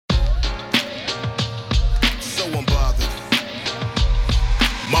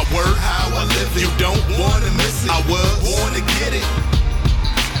live it. You don't wanna miss it. I was born to get it.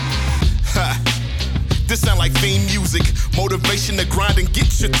 Ha. This sound like theme music. Motivation to grind and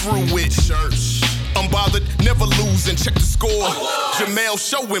get you through it. Church. Unbothered, never losing. Check the score. Jamel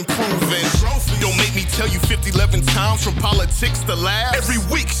Show improving. Don't make me tell you 11 times from politics to laughs. Every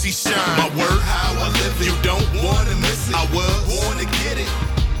week she shine. My word, how I live it. You don't wanna miss it. I was born to get it.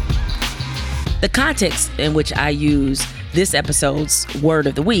 The context in which I use this episode's word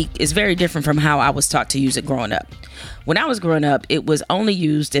of the week is very different from how I was taught to use it growing up. When I was growing up, it was only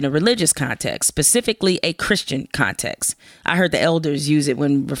used in a religious context, specifically a Christian context. I heard the elders use it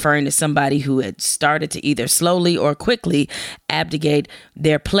when referring to somebody who had started to either slowly or quickly abdicate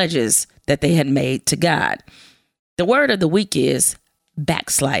their pledges that they had made to God. The word of the week is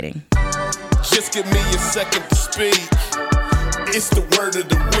backsliding. Just give me a second to speak. It's the word of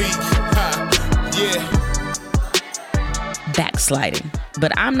the week. Yeah. Backsliding.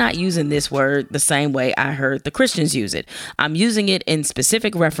 But I'm not using this word the same way I heard the Christians use it. I'm using it in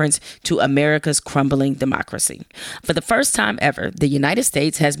specific reference to America's crumbling democracy. For the first time ever, the United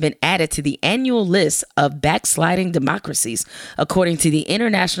States has been added to the annual list of backsliding democracies, according to the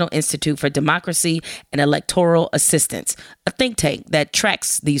International Institute for Democracy and Electoral Assistance, a think tank that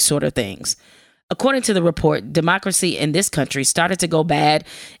tracks these sort of things. According to the report, democracy in this country started to go bad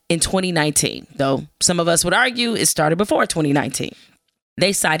in 2019, though some of us would argue it started before 2019.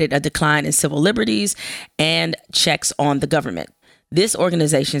 They cited a decline in civil liberties and checks on the government. This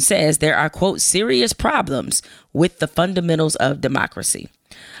organization says there are, quote, serious problems with the fundamentals of democracy.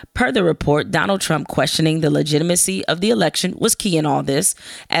 Per the report, Donald Trump questioning the legitimacy of the election was key in all this,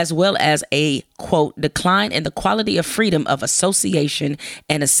 as well as a, quote, decline in the quality of freedom of association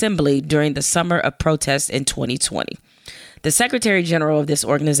and assembly during the summer of protests in 2020. The Secretary General of this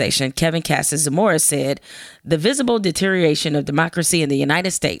organization, Kevin Cassis-Zamora, said, the visible deterioration of democracy in the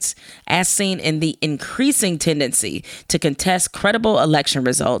United States, as seen in the increasing tendency to contest credible election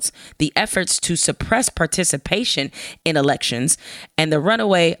results, the efforts to suppress participation in elections, and the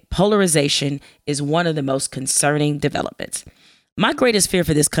runaway polarization is one of the most concerning developments. My greatest fear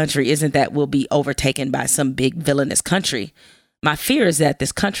for this country isn't that we'll be overtaken by some big villainous country. My fear is that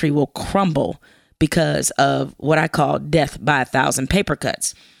this country will crumble because of what I call death by 1,000 paper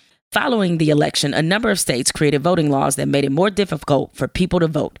cuts. Following the election, a number of states created voting laws that made it more difficult for people to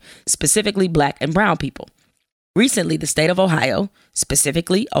vote, specifically Black and brown people. Recently, the state of Ohio,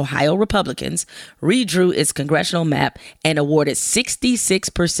 specifically Ohio Republicans, redrew its congressional map and awarded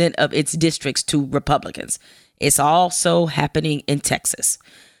 66% of its districts to Republicans. It's also happening in Texas.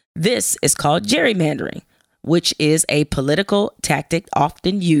 This is called gerrymandering, which is a political tactic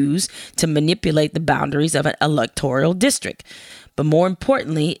often used to manipulate the boundaries of an electoral district. But more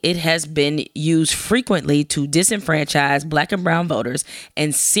importantly, it has been used frequently to disenfranchise Black and brown voters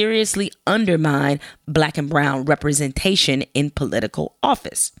and seriously undermine Black and brown representation in political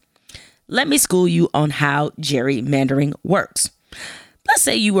office. Let me school you on how gerrymandering works. Let's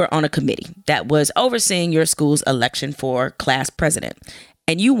say you were on a committee that was overseeing your school's election for class president,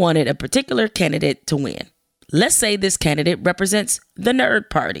 and you wanted a particular candidate to win. Let's say this candidate represents the nerd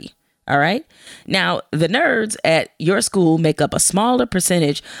party. All right. Now, the nerds at your school make up a smaller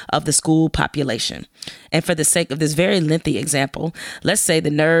percentage of the school population. And for the sake of this very lengthy example, let's say the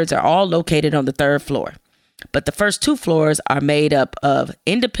nerds are all located on the third floor, but the first two floors are made up of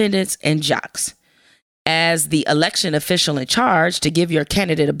independents and jocks. As the election official in charge, to give your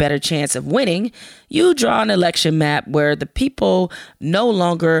candidate a better chance of winning, you draw an election map where the people no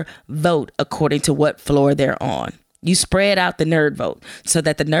longer vote according to what floor they're on. You spread out the nerd vote so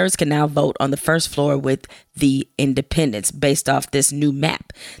that the nerds can now vote on the first floor with the independents based off this new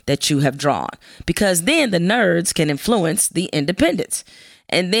map that you have drawn, because then the nerds can influence the independents.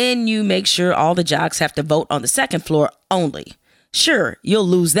 And then you make sure all the jocks have to vote on the second floor only. Sure, you'll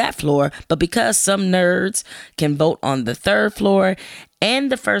lose that floor, but because some nerds can vote on the third floor and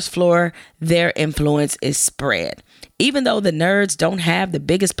the first floor, their influence is spread. Even though the nerds don't have the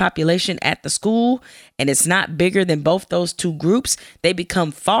biggest population at the school, and it's not bigger than both those two groups, they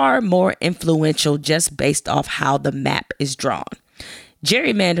become far more influential just based off how the map is drawn.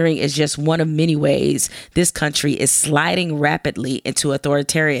 Gerrymandering is just one of many ways this country is sliding rapidly into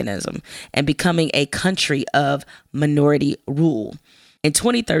authoritarianism and becoming a country of minority rule. In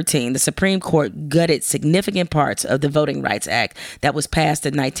 2013, the Supreme Court gutted significant parts of the Voting Rights Act that was passed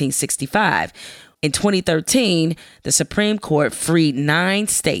in 1965, In 2013, the Supreme Court freed 9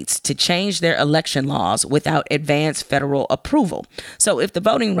 states to change their election laws without advance federal approval. So if the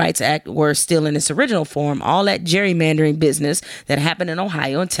Voting Rights Act were still in its original form, all that gerrymandering business that happened in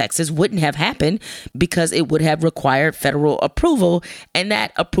Ohio and Texas wouldn't have happened because it would have required federal approval, and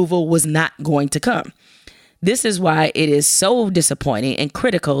that approval was not going to come. This is why it is so disappointing and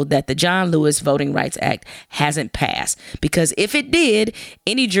critical that the John Lewis Voting Rights Act hasn't passed. Because if it did,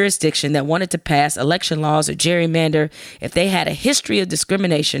 any jurisdiction that wanted to pass election laws or gerrymander, if they had a history of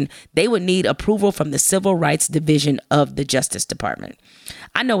discrimination, they would need approval from the Civil Rights Division of the Justice Department.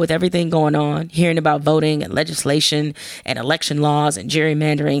 I know with everything going on, hearing about voting and legislation and election laws and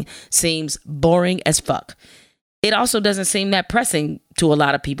gerrymandering seems boring as fuck. It also doesn't seem that pressing to a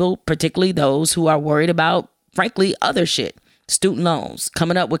lot of people, particularly those who are worried about, frankly, other shit. Student loans,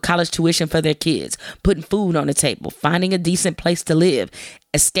 coming up with college tuition for their kids, putting food on the table, finding a decent place to live,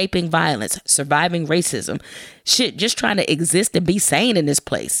 escaping violence, surviving racism. Shit, just trying to exist and be sane in this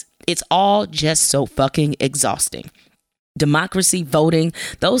place. It's all just so fucking exhausting. Democracy, voting,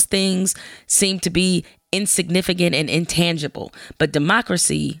 those things seem to be insignificant and intangible, but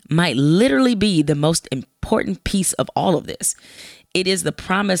democracy might literally be the most important piece of all of this. It is the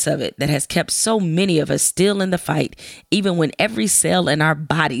promise of it that has kept so many of us still in the fight, even when every cell in our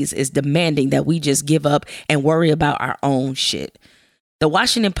bodies is demanding that we just give up and worry about our own shit. The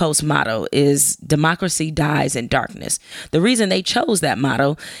Washington Post motto is "Democracy dies in darkness." The reason they chose that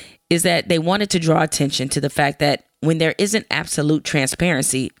motto is that they wanted to draw attention to the fact that when there isn't absolute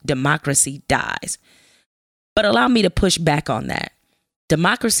transparency, democracy dies. But allow me to push back on that.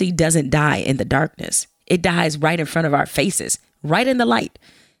 Democracy doesn't die in the darkness. It dies right in front of our faces, right in the light,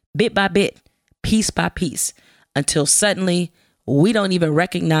 bit by bit, piece by piece, until suddenly we don't even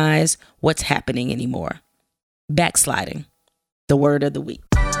recognize what's happening anymore. Backsliding, the word of the week.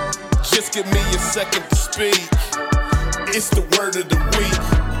 Just give me a second to speak. It's the word of the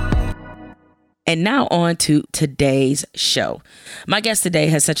week. And now on to today's show. My guest today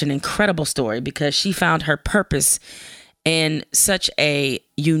has such an incredible story because she found her purpose in such a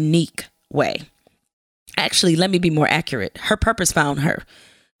unique way. Actually, let me be more accurate. Her purpose found her.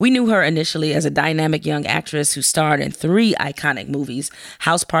 We knew her initially as a dynamic young actress who starred in 3 iconic movies: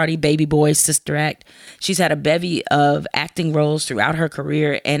 House Party, Baby Boy, Sister Act. She's had a bevy of acting roles throughout her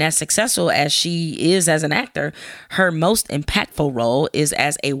career, and as successful as she is as an actor, her most impactful role is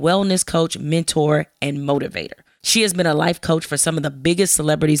as a wellness coach, mentor, and motivator. She has been a life coach for some of the biggest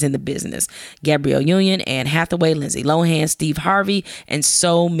celebrities in the business: Gabrielle Union, Anne Hathaway, Lindsay Lohan, Steve Harvey, and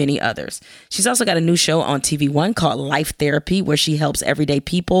so many others. She's also got a new show on TV One called Life Therapy, where she helps everyday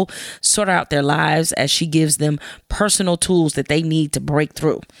people sort out their lives as she gives them personal tools that they need to break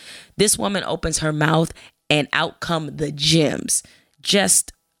through. This woman opens her mouth and out come the gems.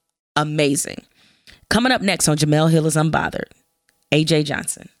 Just amazing. Coming up next on Jemele Hill is Unbothered, AJ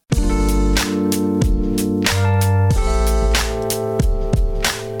Johnson.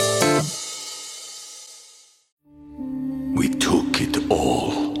 We took it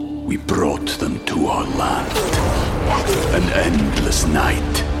all. We brought them to our land. An endless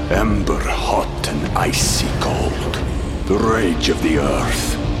night, ember hot and icy cold. The rage of the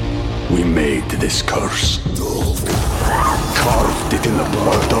earth. We made this curse. Carved it in the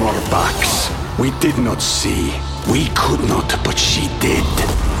blood on our backs. We did not see. We could not, but she did.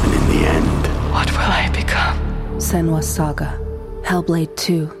 And in the end... What will I become? Senua's Saga. Hellblade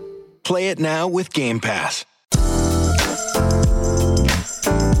 2. Play it now with Game Pass.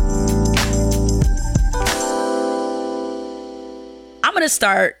 I'm going to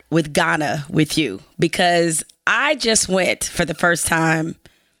start with Ghana with you because I just went for the first time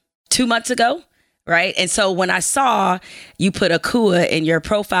 2 months ago, right? And so when I saw you put Akua in your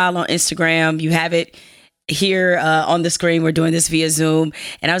profile on Instagram, you have it here on the screen. We're doing this via Zoom.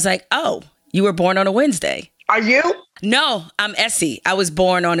 And I was like, oh, you were born on a Wednesday. Are you? No, I'm Essie. I was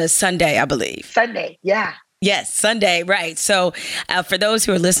born on a Sunday, I believe. Sunday, yeah. Yes, Sunday, right. So for those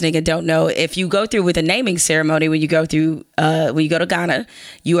who are listening and don't know, if you go through with a naming ceremony, when you go to Ghana,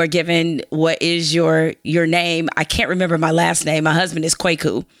 you are given what is your name. I can't remember my last name. My husband is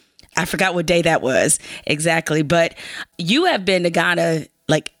Kwaku. I forgot what day that was exactly. But you have been to Ghana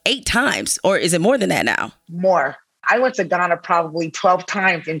like 8 times, or is it more than that now? More. I went to Ghana probably 12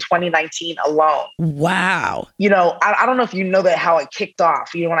 times in 2019 alone. Wow. You know, I don't know if you know that how it kicked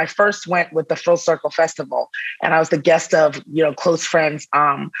off. You know, when I first went with the Full Circle Festival, and I was the guest of, you know, close friends,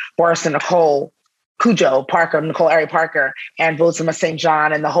 Boris and Nicole Ari Parker, and Bozoma St.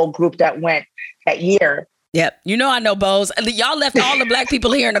 John, and the whole group that went that year. Yep. You know, I know, Bose. Y'all left all the black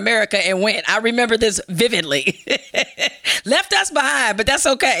people here in America and went. I remember this vividly. Left us behind, but that's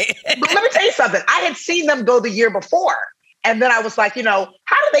okay. But let me tell you something. I had seen them go the year before. And then I was like, how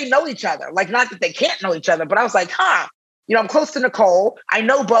do they know each other? Like, not that they can't know each other, but I was like, I'm close to Nicole. I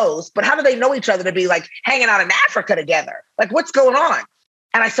know Bose, but how do they know each other to be like hanging out in Africa together? Like, what's going on?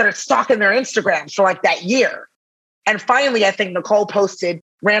 And I started stalking their Instagrams for like that year. And finally, I think Nicole posted,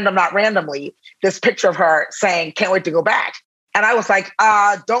 random, not randomly, this picture of her saying, can't wait to go back. And I was like,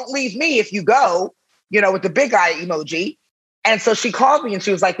 don't leave me if you go, with the big eye emoji. And so she called me and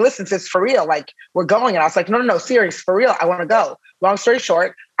she was like, listen, sis, for real, like we're going. And I was like, no, serious, for real. I want to go. Long story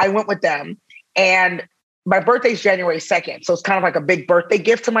short, I went with them and my birthday's January 2nd. So it's kind of like a big birthday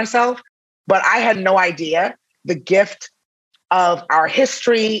gift to myself, but I had no idea the gift of our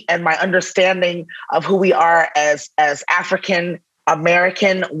history and my understanding of who we are as African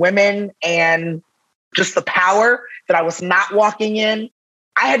American women and just the power that I was not walking in.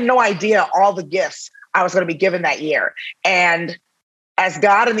 I had no idea all the gifts I was going to be given that year. And as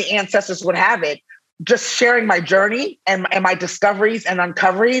God and the ancestors would have it, just sharing my journey and my discoveries and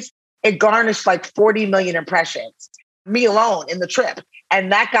uncoveries, it garnished like 40 million impressions, me alone in the trip.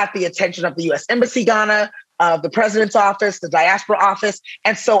 And that got the attention of the U.S. Embassy Ghana, of the president's office, the diaspora office.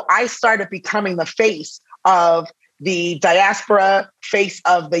 And so I started becoming the face of the diaspora, face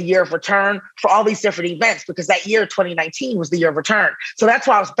of the year of return for all these different events, because that year, 2019, was the year of return. So that's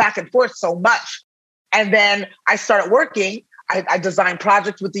why I was back and forth so much. And then I started working. I designed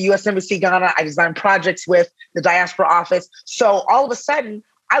projects with the U.S. Embassy Ghana. I designed projects with the diaspora office. So all of a sudden,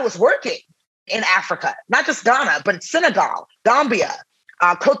 I was working in Africa, not just Ghana, but Senegal, Gambia,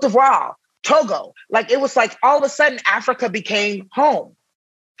 Cote d'Ivoire, Togo. Like, it was like all of a sudden Africa became home.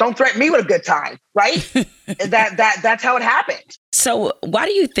 Don't threaten me with a good time, right? That's how it happened. So why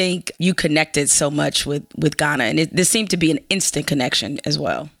do you think you connected so much with Ghana? And this seemed to be an instant connection as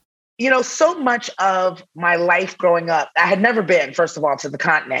well. So much of my life growing up, I had never been, first of all, to the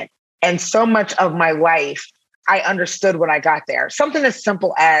continent. And so much of my life, I understood when I got there. Something as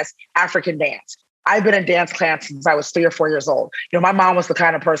simple as African dance. I've been in dance class since I was 3 or 4 years old. My mom was the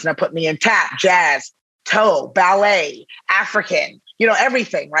kind of person that put me in tap, jazz, toe, ballet, African,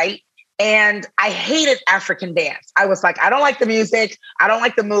 everything, right? And I hated African dance. I was like, I don't like the music. I don't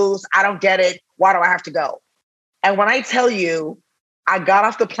like the moves. I don't get it. Why do I have to go? And when I tell you, I got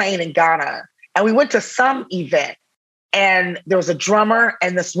off the plane in Ghana and we went to some event and there was a drummer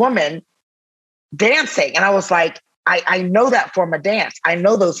and this woman dancing. And I was like, I know that form of dance. I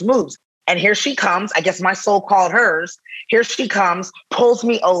know those moves. And here she comes. I guess my soul called hers. Here she comes, pulls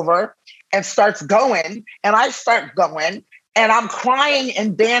me over and starts going. And I start going and I'm crying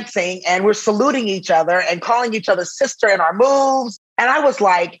and dancing and we're saluting each other and calling each other sister in our moves. And I was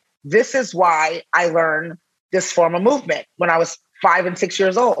like, this is why I learned this form of movement when I was 5 and 6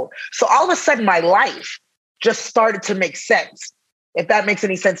 years old. So all of a sudden my life just started to make sense. If that makes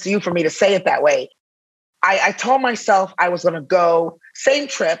any sense to you for me to say it that way. I told myself I was going to go, same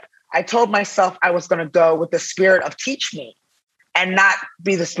trip. I told myself I was going to go with the spirit of teach me and not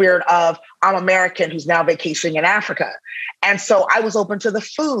be the spirit of I'm American who's now vacationing in Africa. And so I was open to the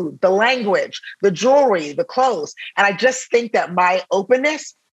food, the language, the jewelry, the clothes. And I just think that my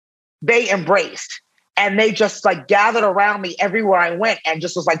openness, they embraced. And they just like gathered around me everywhere I went and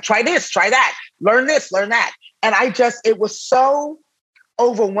just was like, try this, try that, learn this, learn that. And it was so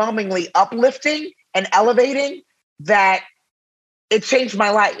overwhelmingly uplifting and elevating that it changed my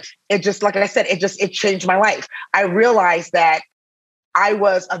life. It just, like I said, it changed my life. I realized that I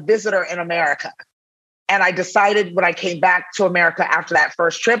was a visitor in America. And I decided when I came back to America after that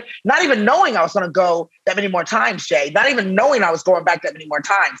first trip, not even knowing I was going to go that many more times, Jay, not even knowing I was going back that many more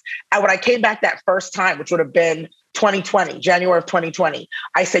times. And when I came back that first time, which would have been 2020, January of 2020,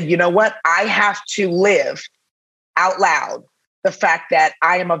 I said, you know what? I have to live out loud the fact that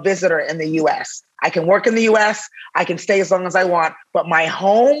I am a visitor in the US. I can work in the US, I can stay as long as I want, but my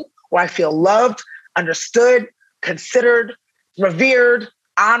home where I feel loved, understood, considered, revered,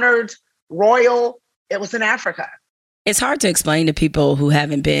 honored, royal, it was in Africa. It's hard to explain to people who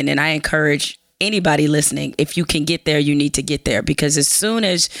haven't been, and I encourage anybody listening, if you can get there, you need to get there, because as soon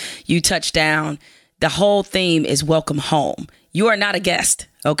as you touch down, the whole theme is welcome home. You are not a guest,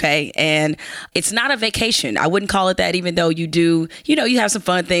 okay? And it's not a vacation. I wouldn't call it that, even though you do, you have some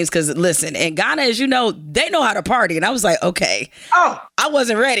fun things, because listen, in Ghana, as you know, they know how to party. And I was like, okay, I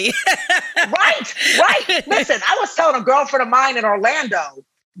wasn't ready. Right. Listen, I was telling a girlfriend of mine in Orlando,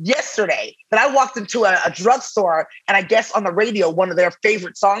 yesterday that I walked into a drugstore and I guess on the radio, one of their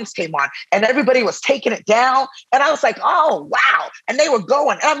favorite songs came on and everybody was taking it down. And I was like, oh, wow. And they were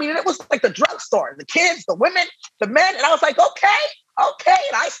going. I mean, it was like the drugstore, the kids, the women, the men. And I was like, okay.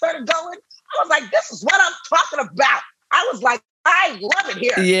 And I started going. I was like, this is what I'm talking about. I was like, I love it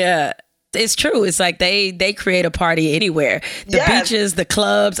here. Yeah. It's true. It's like they create a party anywhere. The beaches, the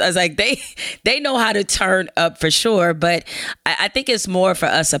clubs. I was like, they know how to turn up for sure. But I think it's more for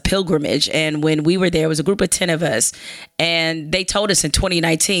us a pilgrimage. And when we were there, it was a group of 10 of us. And they told us in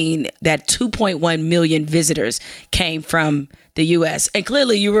 2019 that 2.1 million visitors came from the U.S. And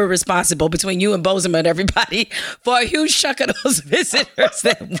clearly you were responsible between you and Bozoma and everybody for a huge chunk of those visitors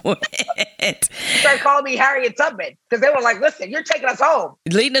that went. They started calling me Harriet Tubman because they were like, listen, you're taking us home.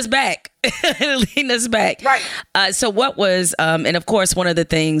 Leading us back. Right. So what was, and of course, one of the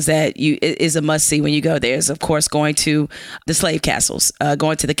things that is a must see when you go there is, of course, going to the slave castles,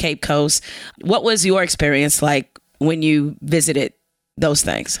 going to the Cape Coast. What was your experience like when you visited those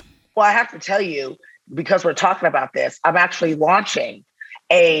things? Well, I have to tell you, because we're talking about this, I'm actually launching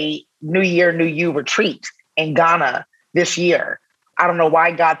a New Year, New You retreat in Ghana this year. I don't know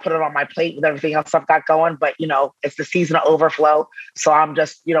why God put it on my plate with everything else I've got going, but, it's the season of overflow. So I'm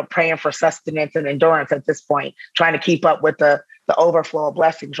just, praying for sustenance and endurance at this point, trying to keep up with the overflow of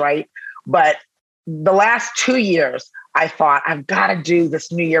blessings, right? But the last 2 years, I thought, I've got to do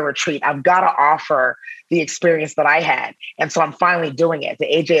this New Year retreat. I've got to offer the experience that I had. And so I'm finally doing it, the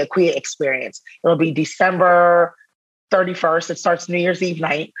AJ Akua experience. It'll be December 31st. It starts New Year's Eve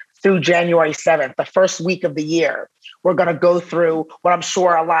night through January 7th, the first week of the year. We're going to go through what I'm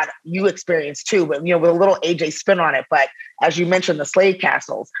sure a lot you experience too, but, with a little AJ spin on it. But as you mentioned, the slave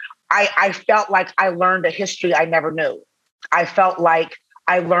castles, I felt like I learned a history I never knew. I felt like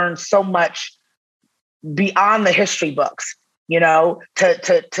I learned so much beyond the history books,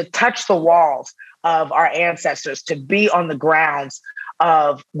 to touch the walls of our ancestors, to be on the grounds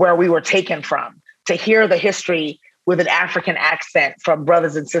of where we were taken from, to hear the history with an African accent from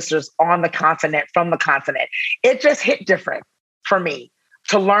brothers and sisters on the continent, from the continent. It just hit different for me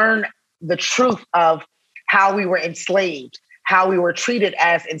to learn the truth of how we were enslaved, how we were treated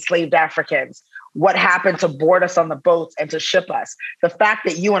as enslaved Africans, what happened to board us on the boats and to ship us. The fact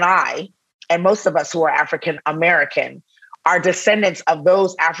that you and I, and most of us who are African American, are descendants of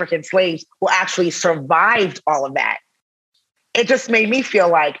those African slaves who actually survived all of that. It just made me feel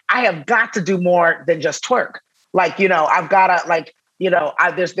like I have got to do more than just twerk. Like, I've got to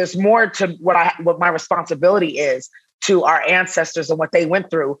there's more to what my responsibility is to our ancestors and what they went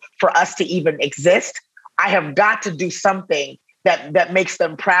through for us to even exist. I have got to do something that makes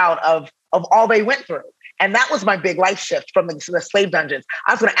them proud of all they went through. And that was my big life shift from the slave dungeons.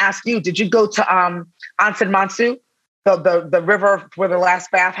 I was going to ask you, did you go to Ansan Mansu, the river where the last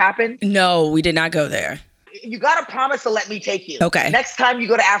bath happened? No, we did not go there. You got to promise to let me take you. Okay. Next time you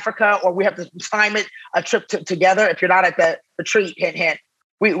go to Africa, or we have to time it a trip together. If you're not at the retreat, hint.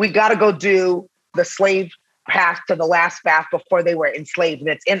 We got to go do the slave path to the last bath before they were enslaved.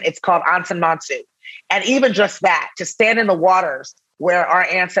 And it's called Ansan Mansu. And even just that, to stand in the waters where our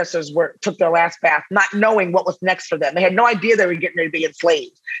ancestors took their last bath, not knowing what was next for them. They had no idea they were getting ready to be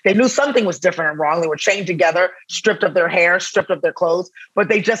enslaved. They knew something was different and wrong. They were chained together, stripped of their hair, stripped of their clothes, but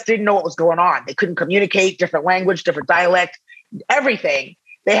they just didn't know what was going on. They couldn't communicate, different language, different dialect, everything.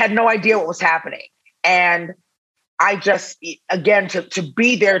 They had no idea what was happening. And I just, again, to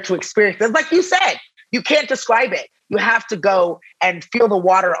be there to experience it, like you said, you can't describe it. You have to go and feel the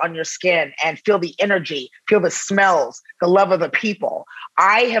water on your skin and feel the energy, feel the smells, the love of the people.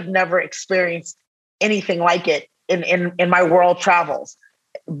 I have never experienced anything like it in my world travels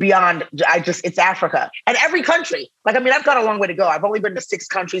beyond, it's Africa. And every country, I've got a long way to go. I've only been to 6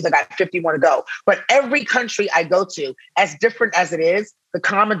 countries. I got 50 more to go. But every country I go to, as different as it is, the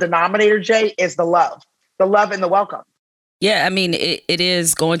common denominator, Jay, is the love and the welcome. Yeah, it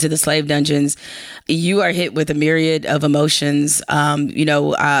is going to the slave dungeons. You are hit with a myriad of emotions.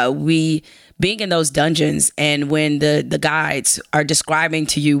 We being in those dungeons, and when the guides are describing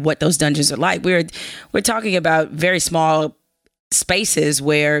to you what those dungeons are like, we're talking about very small spaces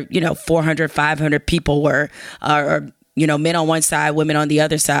where 400, 500 people were, or men on one side, women on the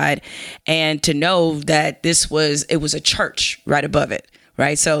other side, and to know that it was a church right above it.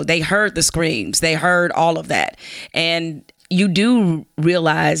 Right. So they heard the screams. They heard all of that. And you do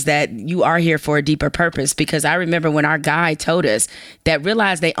realize that you are here for a deeper purpose, because I remember when our guide told us that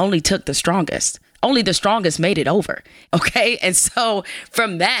realized they only took the strongest. Only the strongest made it over. OK. And so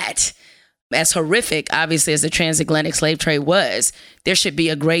from that, as horrific, obviously, as the transatlantic slave trade was, there should be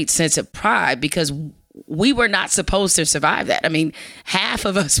a great sense of pride, because we were not supposed to survive that. I mean, half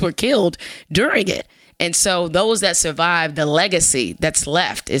of us were killed during it. And so those that survived, the legacy that's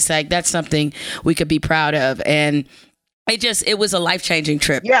left, it's like that's something we could be proud of. And it was a life-changing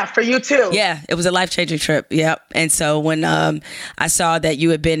trip. Yeah, for you too. Yeah, it was a life-changing trip. Yep. And so when I saw that you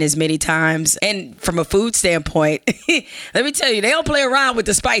had been as many times, and from a food standpoint, let me tell you, they don't play around with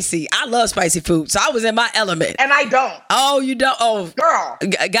the spicy. I love spicy food, so I was in my element. And I don't. Oh, you don't? Oh, girl.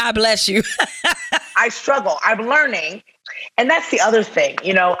 God bless you. I struggle. I'm learning. And that's the other thing.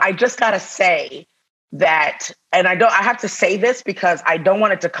 You know, I just got to say that, and I have to say this because I don't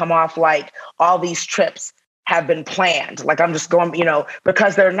want it to come off like all these trips have been planned. Like I'm just going, you know,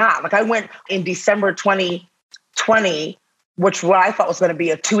 because they're not. Like I went in December 2020, which what I thought was going to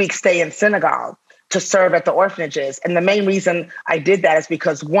be a 2-week stay in Senegal to serve at the orphanages. And the main reason I did that is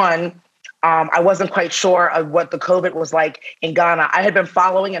because one, I wasn't quite sure of what the COVID was like in Ghana. I had been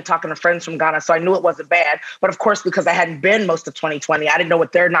following and talking to friends from Ghana, so I knew it wasn't bad. But of course, because I hadn't been most of 2020, I didn't know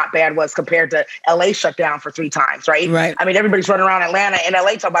what their not bad was compared to LA shut down for 3 times, right? Right. I mean, everybody's running around Atlanta and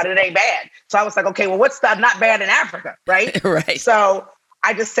LA talking about it ain't bad. So I was like, okay, well, what's the not bad in Africa, right? Right. So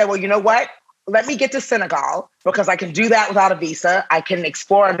I just said, well, you know what? Let me get to Senegal because I can do that without a visa. I can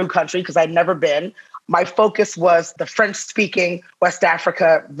explore a new country because I'd never been. My focus was the French-speaking West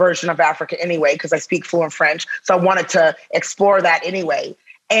Africa version of Africa anyway, because I speak fluent French. So I wanted to explore that anyway.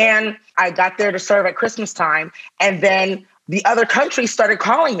 And I got there to serve at Christmas time. And then the other countries started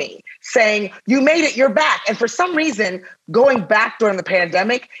calling me saying, you made it, you're back. And for some reason, going back during the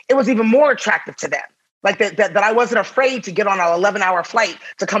pandemic, it was even more attractive to them. Like that I wasn't afraid to get on an 11-hour flight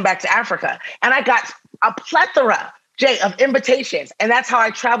to come back to Africa. And I got a plethora, Jay, of invitations. And that's how I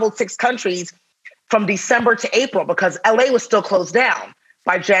traveled 6 countries from December to April, because LA was still closed down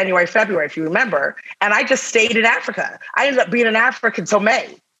by January, February, if you remember. And I just stayed in Africa. I ended up being in Africa until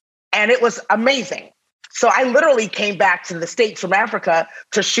May. And it was amazing. So I literally came back to the States from Africa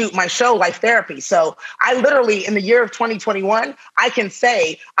to shoot my show, Life Therapy. So I literally, in the year of 2021, I can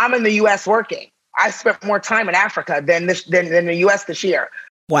say I'm in the US working. I spent more time in Africa than the US this year.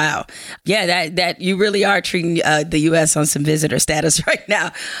 Wow. Yeah, that you really are treating the U.S. on some visitor status right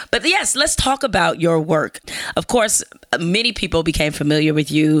now. But yes, let's talk about your work. Of course, many people became familiar with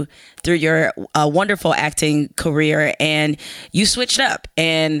you through your wonderful acting career, and you switched up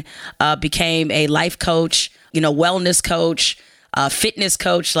and became a life coach, wellness coach, fitness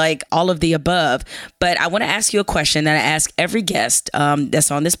coach, like all of the above. But I want to ask you a question that I ask every guest that's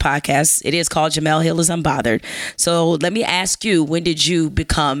on this podcast. It is called Jemele Hill is Unbothered. So let me ask you, when did you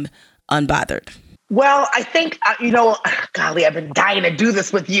become unbothered? Well, I think, golly, I've been dying to do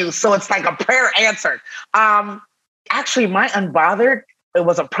this with you. So it's like a prayer answered. Actually, my unbothered, it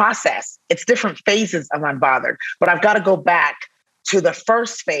was a process. It's different phases of unbothered. But I've got to go back to the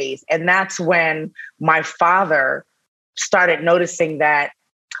first phase. And that's when my father started noticing that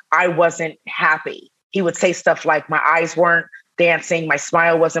I wasn't happy. He would say stuff like my eyes weren't dancing, my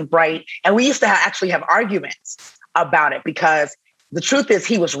smile wasn't bright. And we used to actually have arguments about it, because the truth is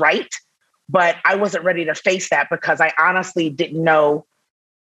he was right, but I wasn't ready to face that because I honestly didn't know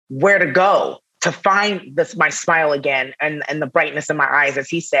where to go to find my smile again and the brightness in my eyes. As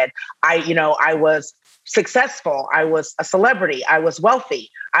he said, I was successful. I was a celebrity. I was wealthy.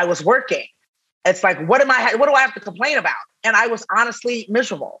 I was working. It's like, what do I have to complain about? And I was honestly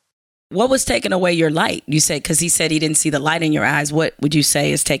miserable. What was taking away your light? You said, because he said he didn't see the light in your eyes. What would you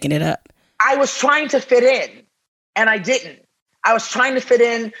say is taking it up? I was trying to fit in, and I didn't. I was trying to fit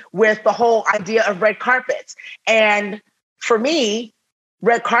in with the whole idea of red carpets. And for me,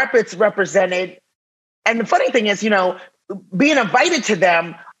 red carpets represented, and the funny thing is, being invited to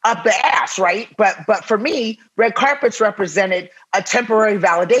them up the ass, right? But for me, red carpets represented a temporary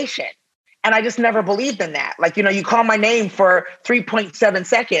validation. And I just never believed in that. Like, you call my name for 3.7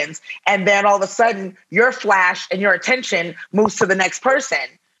 seconds, and then all of a sudden your flash and your attention moves to the next person,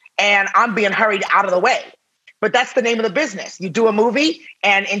 and I'm being hurried out of the way. But that's the name of the business. You do a movie,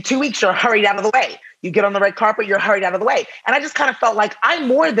 and in 2 weeks, you're hurried out of the way. You get on the red carpet, you're hurried out of the way. And I just kind of felt like I'm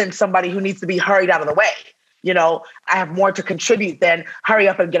more than somebody who needs to be hurried out of the way. I have more to contribute than hurry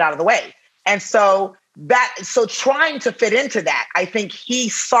up and get out of the way. And so trying to fit into that, I think he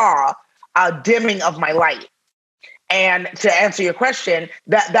saw a dimming of my light. And to answer your question,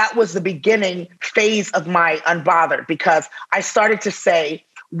 that was the beginning phase of my unbothered, because I started to say,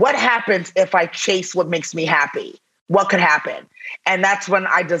 what happens if I chase what makes me happy? What could happen? And that's when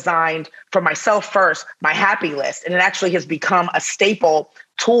I designed for myself first, my happy list. And it actually has become a staple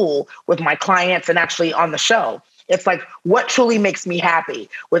tool with my clients and actually on the show. It's like, what truly makes me happy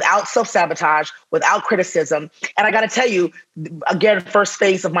without self-sabotage, without criticism. And I got to tell you, again, first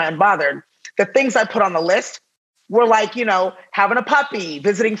phase of my unbothered, the things I put on the list were like, having a puppy,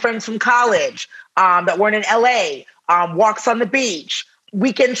 visiting friends from college that weren't in LA, walks on the beach,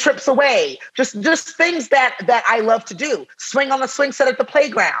 weekend trips away, just things that I love to do. Swing on the swing set at the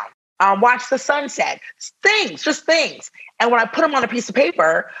playground, watch the sunset, just things. And when I put them on a piece of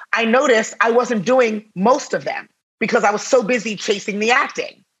paper, I noticed I wasn't doing most of them because I was so busy chasing the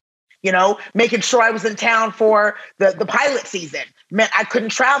acting. Making sure I was in town for the pilot season meant I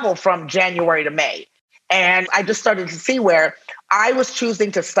couldn't travel from January to May. And I just started to see where I was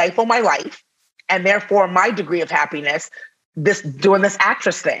choosing to stifle my life and therefore my degree of happiness, doing this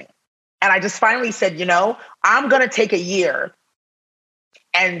actress thing. And I just finally said, I'm going to take a year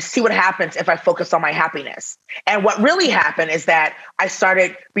and see what happens if I focus on my happiness. And what really happened is that I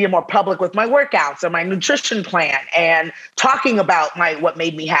started being more public with my workouts and my nutrition plan and talking about what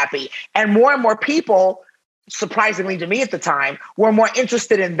made me happy. And more people, surprisingly to me at the time, were more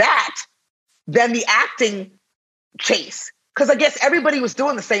interested in that than the acting chase. Because I guess everybody was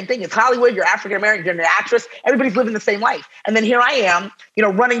doing the same thing. It's Hollywood, you're African-American, you're an actress, everybody's living the same life. And then here I am,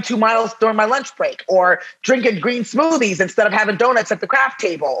 running 2 miles during my lunch break or drinking green smoothies instead of having donuts at the craft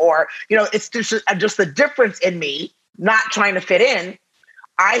table. Or, it's just the difference in me not trying to fit in.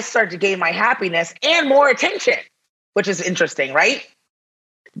 I started to gain my happiness and more attention, which is interesting, right?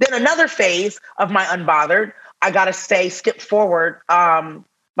 Then another phase of my unbothered, I got to skip forward.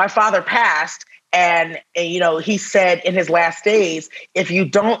 My father passed. And, he said in his last days, if you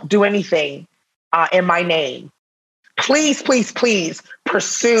don't do anything in my name, please, please, please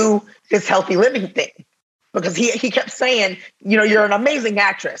pursue this healthy living thing. Because he kept saying, you're an amazing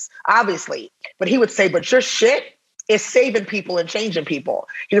actress, obviously. But he would say, but your shit is saving people and changing people.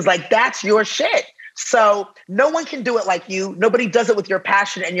 He was like, that's your shit. So no one can do it like you. Nobody does it with your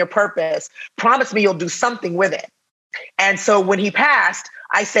passion and your purpose. Promise me you'll do something with it. And so when he passed,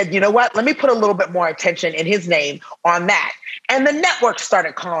 I said, you know what? Let me put a little bit more attention in his name on that. And the network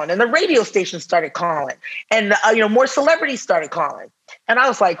started calling and the radio station started calling and, more celebrities started calling. And I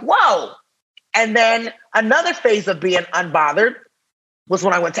was like, whoa. And then another phase of being unbothered was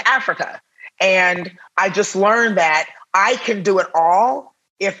when I went to Africa. And I just learned that I can do it all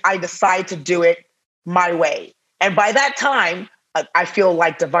if I decide to do it my way. And by that time, I feel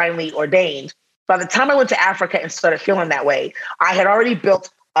like divinely ordained. By the time I went to Africa and started feeling that way, I had already built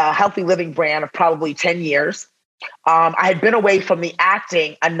a healthy living brand of probably 10 years. I had been away from the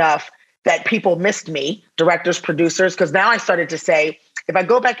acting enough that people missed me, directors, producers, because now I started to say, if I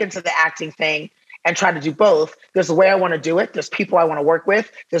go back into the acting thing and try to do both, there's a way I want to do it. There's people I want to work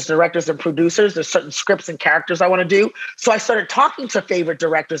with. There's directors and producers. There's certain scripts and characters I want to do. So I started talking to favorite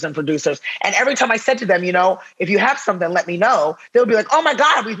directors and producers. And every time I said to them, if you have something, let me know. They'll be like, oh my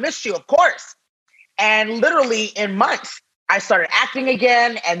God, we've missed you, of course. And literally in months, I started acting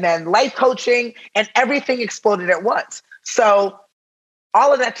again and then life coaching and everything exploded at once. So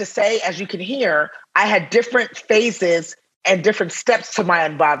all of that to say, as you can hear, I had different phases and different steps to my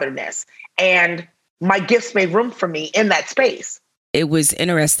unbotheredness. And my gifts made room for me in that space. It was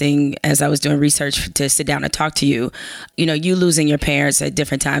interesting as I was doing research to sit down and talk to you. You losing your parents at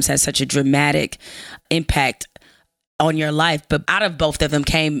different times had such a dramatic impact on your life, but out of both of them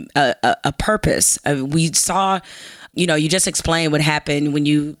came a purpose. We saw, you just explained what happened when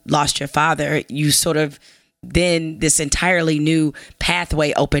you lost your father. You sort of, then this entirely new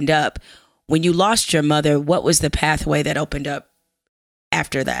pathway opened up. When you lost your mother, what was the pathway that opened up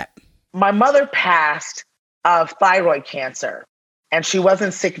after that? My mother passed of thyroid cancer and she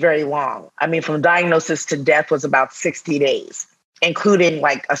wasn't sick very long. I mean, from diagnosis to death was about 60 days, including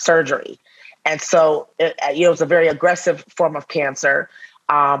like a surgery. And so it was a very aggressive form of cancer.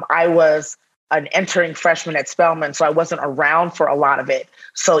 I was an entering freshman at Spelman, so I wasn't around for a lot of it.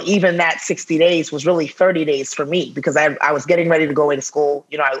 So even that 60 days was really 30 days for me because I was getting ready to go away to school.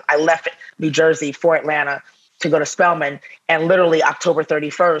 I left New Jersey for Atlanta to go to Spelman, and literally October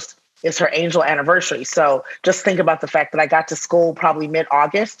 31st is her angel anniversary. So just think about the fact that I got to school probably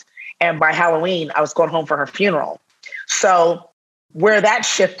mid-August, and by Halloween, I was going home for her funeral. So where that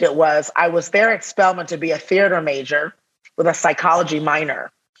shifted was I was there at Spelman to be a theater major with a psychology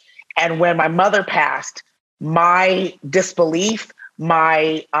minor. And when my mother passed, my disbelief,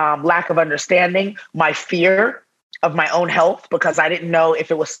 my lack of understanding, my fear of my own health, because I didn't know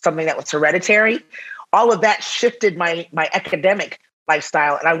if it was something that was hereditary, all of that shifted my academic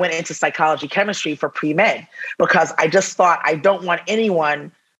lifestyle. And I went into psychology chemistry for pre-med because I just thought I don't want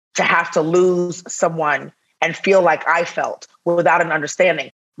anyone to have to lose someone and feel like I felt without an understanding.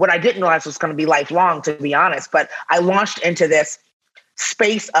 What I didn't realize was going to be lifelong, to be honest, but I launched into this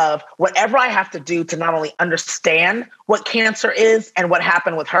space of whatever I have to do to not only understand what cancer is and what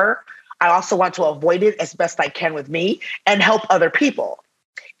happened with her, I also want to avoid it as best I can with me and help other people.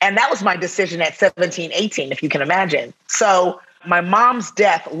 And that was my decision at 17, 18, if you can imagine. So my mom's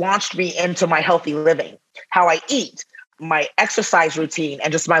death launched me into my healthy living, how I eat, my exercise routine,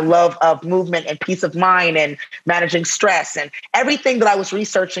 and just my love of movement and peace of mind and managing stress and everything that I was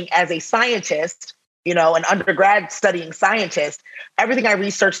researching as a scientist, an undergrad studying scientist. Everything I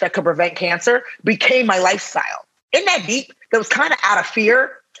researched that could prevent cancer became my lifestyle. Isn't that deep? That was kind of out of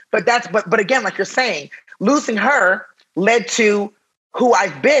fear. But again, like you're saying, losing her led to who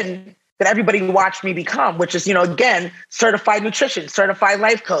I've been, that everybody watched me become, which is, again, certified nutrition, certified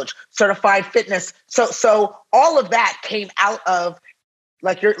life coach, certified fitness. So all of that came out of,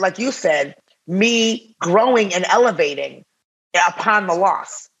 like you said, me growing and elevating upon the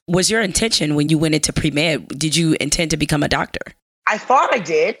loss. Was your intention when you went into pre-med, did you intend to become a doctor? I thought I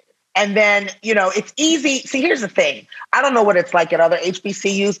did. And then, it's easy. See, here's the thing. I don't know what it's like at other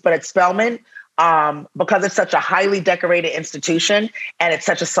HBCUs, but at Spelman, because it's such a highly decorated institution and it's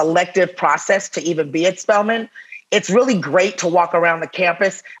such a selective process to even be at Spelman, it's really great to walk around the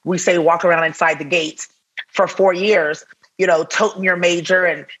campus. We say walk around inside the gates for 4 years, toting your major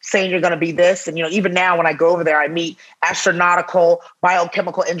and saying you're going to be this. And, even now when I go over there, I meet astronautical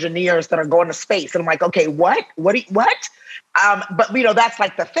biochemical engineers that are going to space. And I'm like, okay, what? What? But that's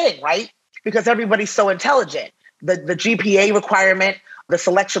like the thing, right? Because everybody's so intelligent. The GPA requirement, the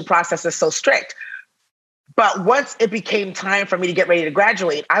selection process is so strict. But once it became time for me to get ready to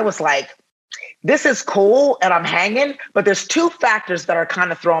graduate, I was like, this is cool and I'm hanging, but there's two factors that are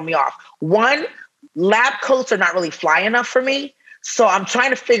kind of throwing me off. One, lab coats are not really fly enough for me. So I'm trying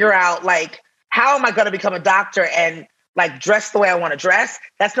to figure out, how am I going to become a doctor and dress the way I want to dress?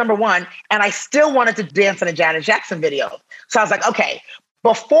 That's number one. And I still wanted to dance in a Janet Jackson video. So I was like, okay,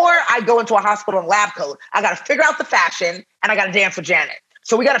 before I go into a hospital in lab coat, I got to figure out the fashion and I got to dance with Janet.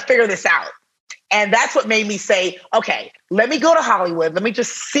 So we got to figure this out. And that's what made me say, okay, let me go to Hollywood. Let me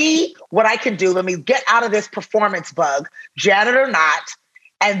just see what I can do. Let me get out of this performance bug, Janet or not,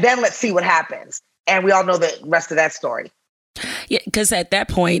 and then let's see what happens. And we all know the rest of that story. Yeah, because at that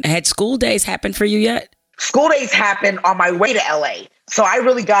point, had school days happened for you yet? School days happened on my way to LA. So I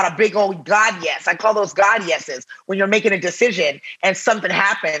really got a big old God yes. I call those God yeses when you're making a decision and something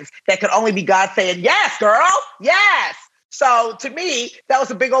happens that could only be God saying, yes, girl, yes. So to me, that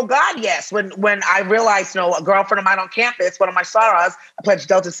was a big old God yes. When I realized, a girlfriend of mine on campus, one of my sorors, I pledged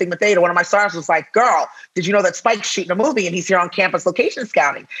Delta Sigma Theta, one of my sorors was like, girl, did you know that Spike's shooting a movie and he's here on campus location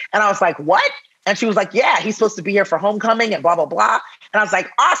scouting? And I was like, what? And she was like, yeah, he's supposed to be here for homecoming and blah, blah, blah. And I was like,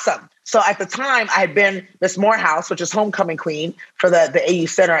 awesome. So at the time I had been Miss Morehouse, which is homecoming queen for the AU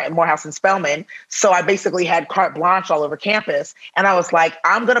Center at Morehouse and Spelman. So I basically had carte blanche all over campus. And I was like,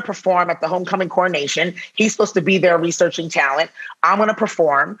 I'm going to perform at the homecoming coronation. He's supposed to be there researching talent. I'm going to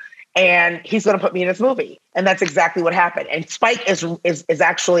perform and he's going to put me in his movie. And that's exactly what happened. And Spike is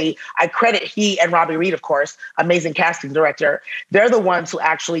actually, I credit he and Robbie Reed, of course, amazing casting director. They're the ones who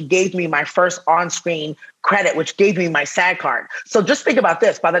actually gave me my first on-screen credit, which gave me my SAG card. So just think about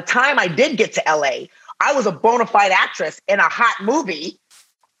this. By the time I did get to LA, I was a bona fide actress in a hot movie.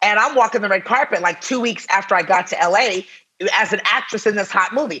 And I'm walking the red carpet 2 weeks after I got to LA as an actress in this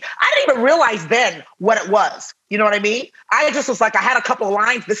hot movie. I didn't even realize then what it was. You know what I mean? I just was like, I had a couple of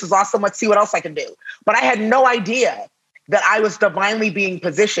lines. This is awesome. Let's see what else I can do. But I had no idea that I was divinely being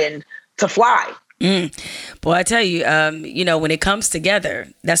positioned to fly. Boy, I tell you, when it comes together,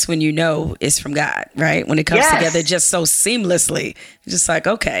 that's when you know it's from God, right? When it comes together just so seamlessly, just like,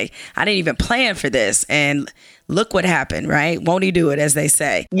 okay, I didn't even plan for this. And look what happened, right? Won't he do it, as they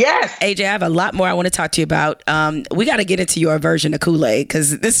say? Yes. AJ, I have a lot more I want to talk to you about. We got to get into your version of Kool-Aid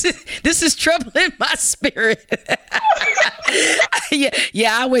because this is troubling my spirit.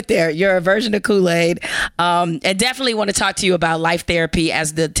 Yeah, I went there. You're a version of Kool-Aid. And definitely want to talk to you about life therapy.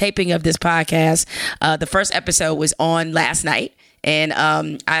 As the taping of this podcast, the first episode was on last night. And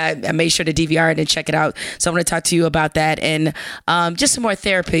I made sure to DVR it and check it out. So I want to talk to you about that and just some more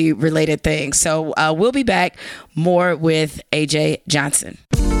therapy related things. So we'll be back more with AJ Johnson.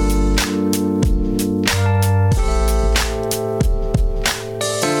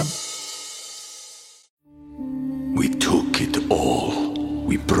 We took it all.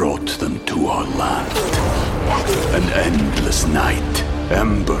 We brought them to our land. An endless night,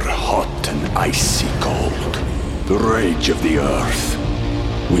 ember hot and icy cold. The rage of the earth.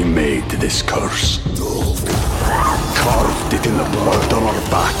 We made this curse. Carved it in the blood on our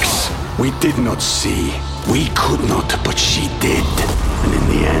backs. We did not see. We could not, but she did. And in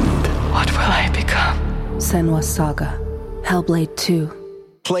the end... What will I become? Senua's Saga. Hellblade 2.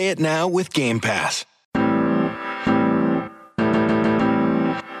 Play it now with Game Pass.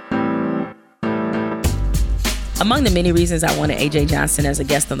 Among the many reasons I wanted AJ Johnson as a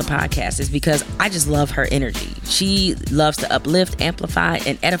guest on the podcast is because I just love her energy. She loves to uplift, amplify,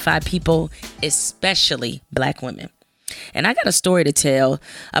 and edify people, especially Black women. And I got a story to tell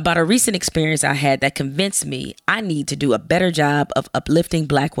about a recent experience I had that convinced me I need to do a better job of uplifting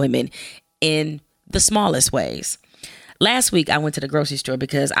Black women in the smallest ways. Last week, I went to the grocery store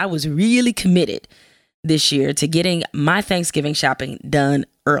because I was really committed this year to getting my Thanksgiving shopping done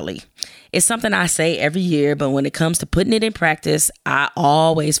early. It's something I say every year, but when it comes to putting it in practice, I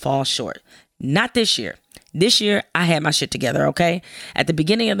always fall short. Not this year. This year, I had my shit together, okay? At the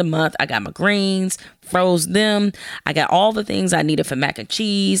beginning of the month, I got my greens, froze them. I got all the things I needed for mac and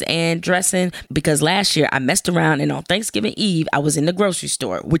cheese and dressing because last year I messed around and on Thanksgiving Eve, I was in the grocery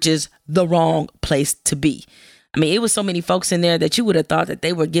store, which is the wrong place to be. I mean, it was so many folks in there that you would have thought that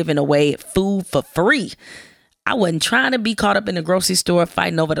they were giving away food for free. I wasn't trying to be caught up in the grocery store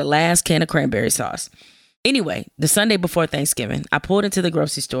fighting over the last can of cranberry sauce. Anyway, the Sunday before Thanksgiving, I pulled into the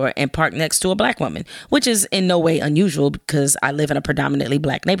grocery store and parked next to a Black woman, which is in no way unusual because I live in a predominantly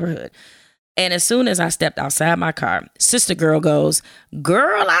Black neighborhood. And as soon as I stepped outside my car, Sister Girl goes,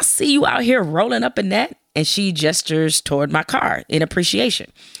 "Girl, I see you out here rolling up in that." And she gestures toward my car in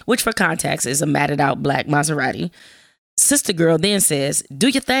appreciation, which for context is a matted out Black Maserati. Sister Girl then says, "Do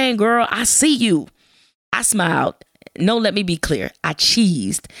your thing, girl. I see you." I smiled. No, let me be clear. I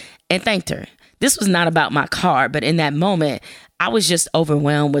cheesed and thanked her. This was not about my car, but in that moment, I was just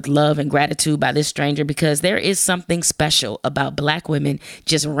overwhelmed with love and gratitude by this stranger because there is something special about Black women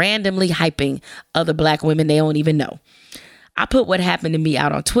just randomly hyping other Black women they don't even know. I put what happened to me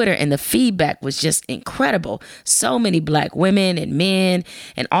out on Twitter and the feedback was just incredible. So many Black women and men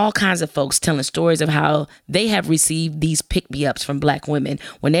and all kinds of folks telling stories of how they have received these pick-me-ups from Black women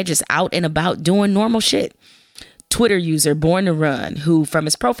when they're just out and about doing normal shit. Twitter user Born to Run, who from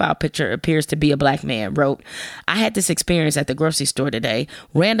his profile picture appears to be a Black man, wrote, "I had this experience at the grocery store today.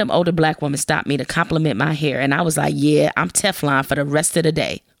 Random older Black woman stopped me to compliment my hair. And I was like, yeah, I'm Teflon for the rest of the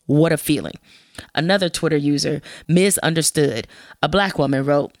day. What a feeling." Another Twitter user, Ms. Understood, a Black woman,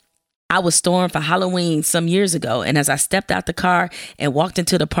 wrote, "I was stormed for Halloween some years ago, and as I stepped out the car and walked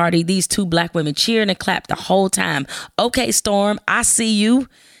into the party, these two Black women cheered and clapped the whole time. Okay, Storm, I see you."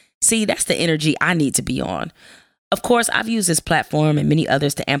 See, that's the energy I need to be on. Of course, I've used this platform and many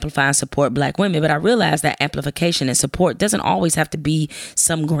others to amplify and support Black women, but I realize that amplification and support doesn't always have to be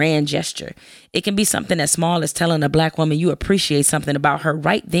some grand gesture. It can be something as small as telling a Black woman you appreciate something about her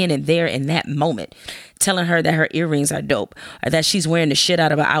right then and there in that moment. Telling her that her earrings are dope, or that she's wearing the shit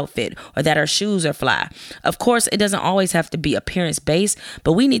out of her outfit, or that her shoes are fly. Of course, it doesn't always have to be appearance-based,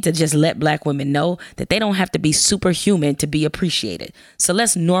 but we need to just let Black women know that they don't have to be superhuman to be appreciated. So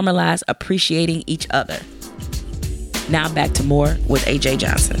let's normalize appreciating each other. Now back to more with AJ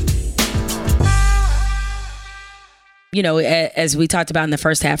Johnson. You know, as we talked about in the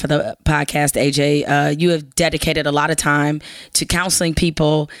first half of the podcast, AJ, you have dedicated a lot of time to counseling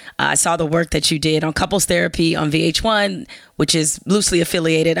people. I saw the work that you did on couples therapy on VH1, which is loosely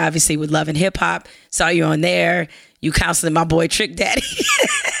affiliated, obviously, with Love and Hip Hop. Saw you on there. You counseling my boy Trick Daddy.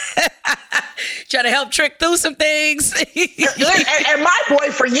 Trying to help Trick through some things. and my boy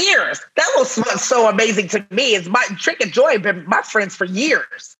for years. That was so amazing to me. It's my Trick and Joy have been my friends for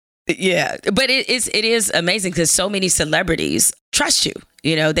years. Yeah, but it is amazing because so many celebrities trust you.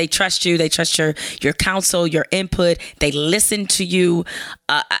 You know, they trust you. They trust your counsel, your input. They listen to you.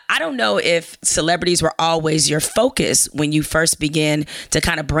 I don't know if celebrities were always your focus when you first began to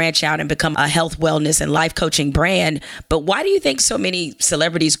kind of branch out and become a health, wellness, and life coaching brand. But why do you think so many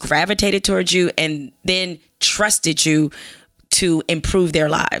celebrities gravitated towards you and then trusted you to improve their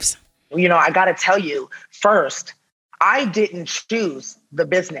lives? You know, I got to tell you, first, I didn't choose the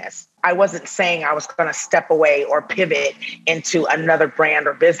business. I wasn't saying I was going to step away or pivot into another brand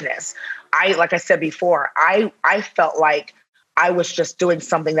or business. Like I said before, I felt like I was just doing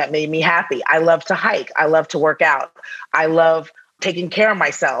something that made me happy. I love to hike. I love to work out. I love taking care of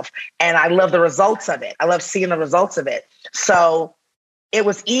myself. And I love the results of it. I love seeing the results of it. So it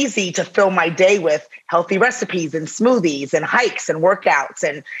was easy to fill my day with healthy recipes and smoothies and hikes and workouts.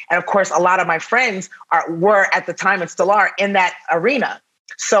 And of course, a lot of my friends were at the time and still are in that arena.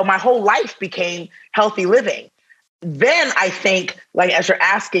 So my whole life became healthy living. Then I think, like, as you're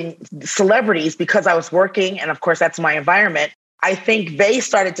asking, celebrities, because I was working, and of course, that's my environment, I think they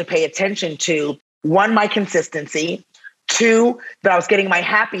started to pay attention to, one, my consistency, two, that I was getting my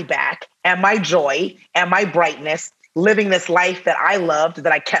happy back and my joy and my brightness, living this life that I loved,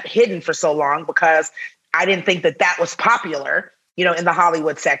 that I kept hidden for so long because I didn't think that that was popular, you know, in the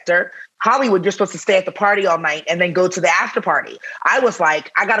Hollywood sector. Hollywood, you're supposed to stay at the party all night and then go to the after party. I was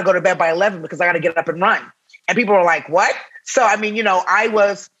like, I got to go to bed by 11 because I got to get up and run. And people were like, what? So, I mean, I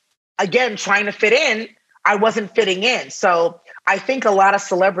was, again, trying to fit in. I wasn't fitting in. So I think a lot of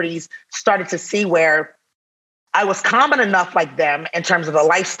celebrities started to see where I was common enough like them in terms of the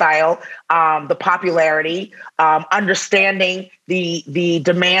lifestyle, the popularity, understanding the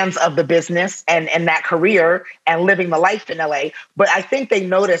demands of the business and that career and living the life in LA. But I think they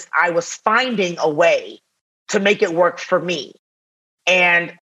noticed I was finding a way to make it work for me.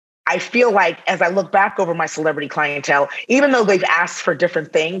 And I feel like as I look back over my celebrity clientele, even though they've asked for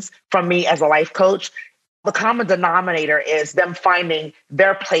different things from me as a life coach, the common denominator is them finding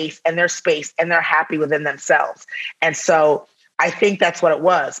their place and their space, and they're happy within themselves. And so I think that's what it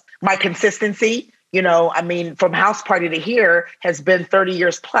was. My consistency, from house party to here has been 30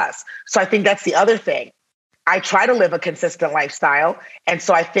 years plus. So I think that's the other thing. I try to live a consistent lifestyle. And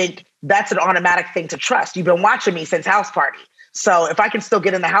so I think that's an automatic thing to trust. You've been watching me since house party. So if I can still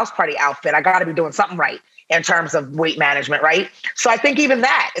get in the house party outfit, I got to be doing something right in terms of weight management, right? So I think even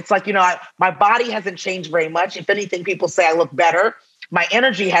that, it's like, my body hasn't changed very much. If anything, people say I look better. My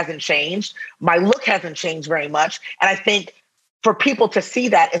energy hasn't changed. My look hasn't changed very much. And I think for people to see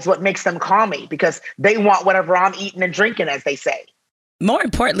that is what makes them call me, because they want whatever I'm eating and drinking, as they say. More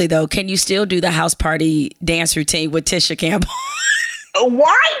importantly, though, can you still do the house party dance routine with Tisha Campbell?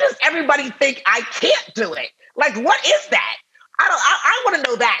 Why does everybody think I can't do it? Like, what is that? I want to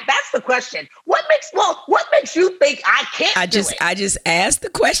know that. That's the question. What makes you think I can't do it? I just asked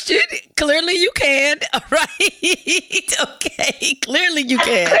the question. Clearly you can. All right. Okay. Clearly you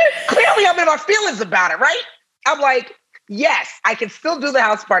can. Clearly I'm in my feelings about it, right? I'm like, yes, I can still do the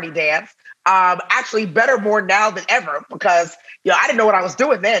house party dance. Actually better more now than ever, because I didn't know what I was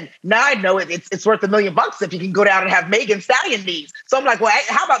doing then. Now I know it's worth $1 million if you can go down and have Megan Stallion knees. So I'm like, well,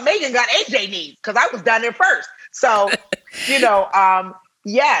 how about Megan got AJ knees? Because I was down there first. So,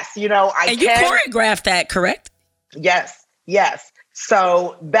 yes, I and you choreographed that, correct? Yes.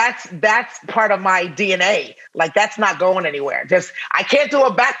 So that's part of my DNA. Like, that's not going anywhere. I can't do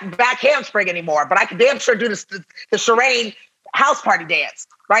a back handspring anymore, but I can damn sure do the Shireen house party dance,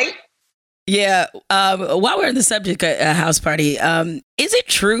 right? Yeah. While we're on the subject of house party, is it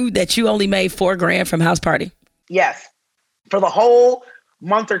true that you only made $4,000 from house party? Yes. For the whole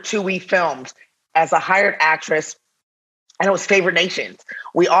month or two we filmed as a hired actress, and it was Favorite Nations.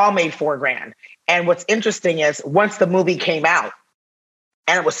 We all made $4,000. And what's interesting is once the movie came out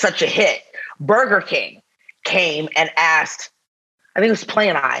and it was such a hit, Burger King came and asked, I think it was Play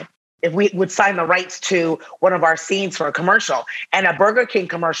and I, if we would sign the rights to one of our scenes for a commercial. And a Burger King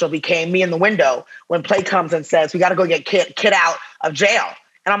commercial became me in the window when Play comes and says, we got to go get Kid out of jail.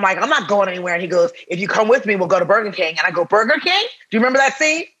 And I'm like, I'm not going anywhere. And he goes, if you come with me, we'll go to Burger King. And I go, Burger King? Do you remember that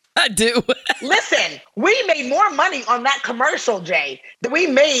scene? I do. Listen, we made more money on that commercial, Jay, than we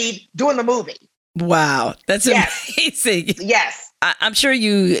made doing the movie. Wow. That's amazing. Yes. I'm sure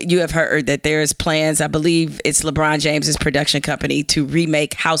you have heard that there's plans, I believe it's LeBron James's production company, to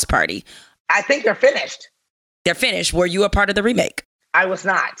remake House Party. I think they're finished. They're finished. Were you a part of the remake? I was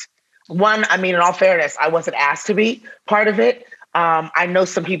not. In all fairness, I wasn't asked to be part of it. I know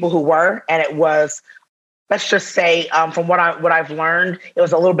some people who were, and it was, let's just say, from what I've learned, it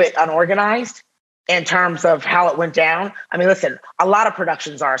was a little bit unorganized in terms of how it went down. I mean, listen, a lot of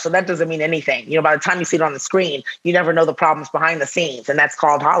productions are, so that doesn't mean anything. By the time you see it on the screen, you never know the problems behind the scenes, and that's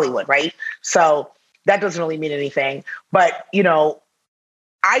called Hollywood, right? So that doesn't really mean anything. But,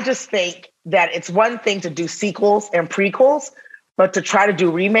 I just think that it's one thing to do sequels and prequels, but to try to do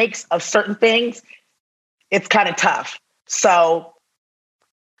remakes of certain things, it's kind of tough. So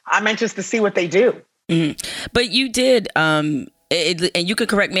I'm anxious to see what they do. Mm-hmm. But you did, and you could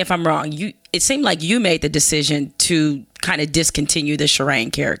correct me if I'm wrong, it seemed like you made the decision to kind of discontinue the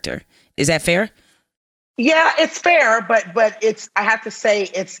Shireen character. Is that fair? Yeah, it's fair, but I have to say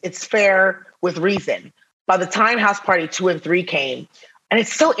it's fair with reason. By the time House Party 2 and 3 came, and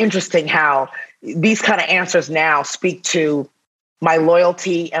it's so interesting how these kind of answers now speak to my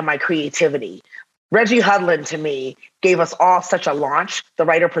loyalty and my creativity. Reggie Hudlin, to me, gave us all such a launch, the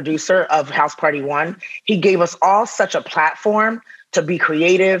writer-producer of House Party 1. He gave us all such a platform to be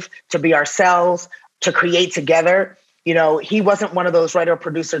creative, to be ourselves, to create together. He wasn't one of those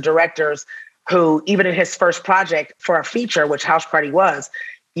writer-producer directors who, even in his first project for a feature, which House Party was,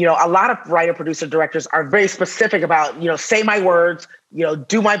 a lot of writer-producer directors are very specific about, say my words,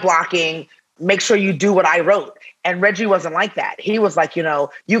 do my blocking, make sure you do what I wrote. And Reggie wasn't like that. He was like,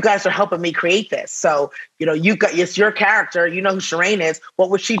 you guys are helping me create this. So, it's your character. You know who Shireen is.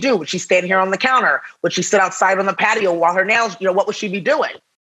 What would she do? Would she stand here on the counter? Would she sit outside on the patio while her nails, what would she be doing?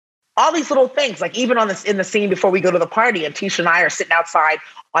 All these little things, like even in the scene before we go to the party and Tisha and I are sitting outside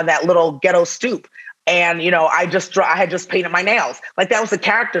on that little ghetto stoop. And, I had just painted my nails. Like, that was a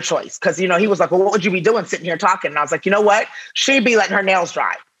character choice. Cause, he was like, well, what would you be doing sitting here talking? And I was like, you know what? She'd be letting her nails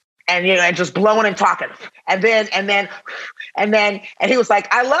dry and, and just blowing and talking. And then he was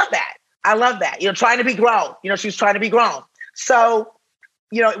like, I love that. I love that. Trying to be grown. She was trying to be grown. So,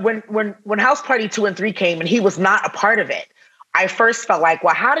 when House Party 2 and 3 came and he was not a part of it, I first felt like,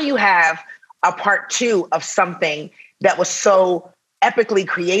 well, how do you have a part 2 of something that was so epically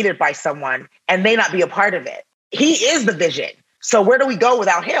created by someone and they not be a part of it? He is the vision. So where do we go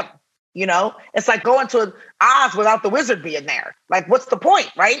without him? It's like going to Oz without the wizard being there. Like, what's the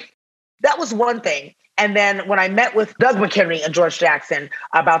point, right? That was one thing. And then when I met with Doug McHenry and George Jackson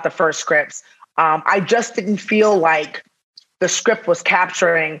about the first scripts, I just didn't feel like the script was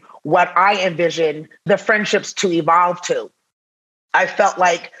capturing what I envisioned the friendships to evolve to. I felt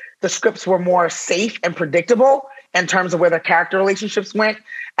like the scripts were more safe and predictable in terms of where the character relationships went,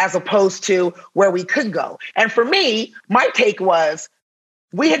 as opposed to where we could go. And for me, my take was,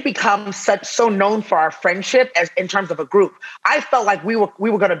 we had become so known for our friendship as in terms of a group. I felt like we were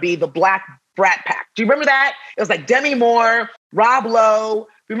going to be the Black Brat Pack. Do you remember that? It was like Demi Moore, Rob Lowe.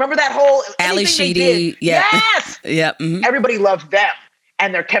 Remember that whole Ali Sheedy? Yeah. Yes. Yeah. Mm-hmm. Everybody loved them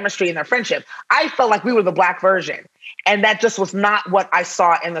and their chemistry and their friendship. I felt like we were the Black version, and that just was not what I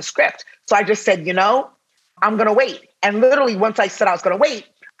saw in the script. So I just said, I'm going to wait. And literally, once I said I was going to wait,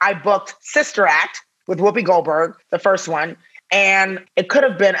 I booked Sister Act with Whoopi Goldberg, the first one, and it could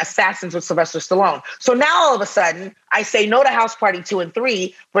have been Assassins with Sylvester Stallone. So now all of a sudden, I say no to House Party 2 and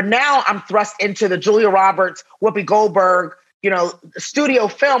 3, but now I'm thrust into the Julia Roberts, Whoopi Goldberg, studio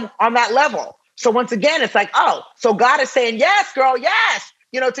film on that level. So once again, it's like, oh, so God is saying, yes, girl, yes,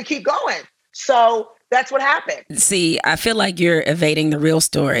 to keep going. So that's what happened. See, I feel like you're evading the real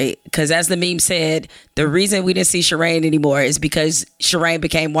story, because as the meme said, the reason we didn't see Shireen anymore is because Shireen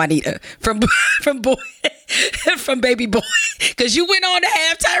became Juanita from Baby Boy. Because you went on to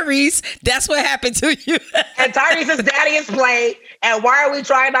have Tyrese. That's what happened to you. And Tyrese's daddy is played. And why are we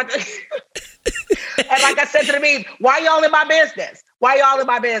trying not to? And like I said to the meme, why y'all in my business? Why y'all in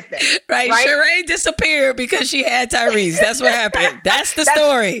my business? Right. Shireen disappeared because she had Tyrese. That's what happened. That's the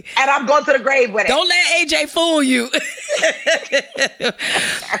story. And I'm going to the grave with it. Don't let AJ fool you.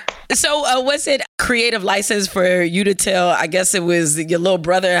 So was it creative license for you to tell, I guess it was your little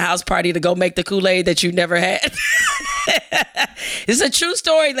brother at House Party, to go make the Kool-Aid that you never had? It's a true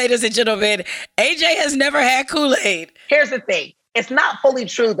story, ladies and gentlemen. AJ has never had Kool-Aid. Here's the thing. It's not fully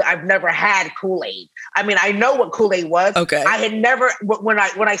true that I've never had Kool-Aid. I mean, I know what Kool-Aid was. Okay. I had never, when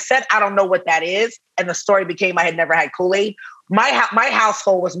I said I don't know what that is, and the story became I had never had Kool-Aid, my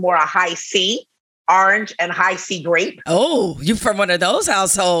household was more a high C, orange, and high C grape. Oh, you from one of those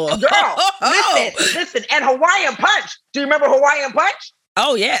households. Girl, listen, and Hawaiian Punch. Do you remember Hawaiian Punch?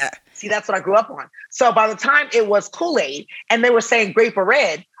 Oh, yeah. See, that's what I grew up on. So by the time it was Kool-Aid and they were saying grape or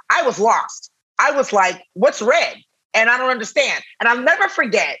red, I was lost. I was like, what's red? And I don't understand. And I'll never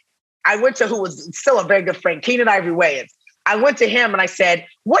forget, I went to who was still a very good friend, Keenan Ivory Wayans. I went to him and I said,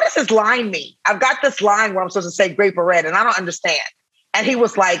 what does this line mean? I've got this line where I'm supposed to say grape or red, and I don't understand. And he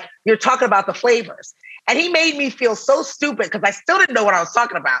was like, you're talking about the flavors. And he made me feel so stupid because I still didn't know what I was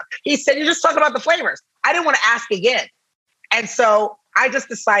talking about. He said, you're just talking about the flavors. I didn't want to ask again. And so I just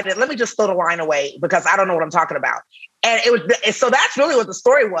decided, let me just throw the line away because I don't know what I'm talking about. And so that's really what the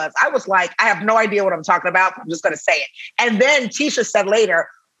story was. I was like, I have no idea what I'm talking about. I'm just going to say it. And then Tisha said later,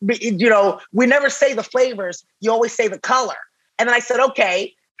 we never say the flavors. You always say the color. And then I said,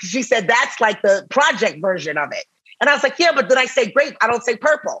 okay. She said, that's like the project version of it. And I was like, yeah, but then I say grape. I don't say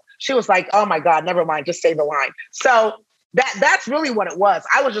purple. She was like, oh my God, never mind. Just say the line. So that's really what it was.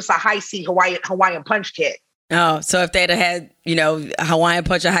 I was just a high C Hawaiian Punch kid. Oh, so if they'd have had, Hawaiian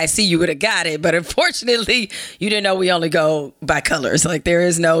Punch or High C, you would have got it. But unfortunately, you didn't know we only go by colors. Like, there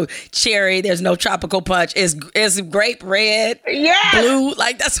is no cherry. There's no tropical punch. It's grape, red, blue.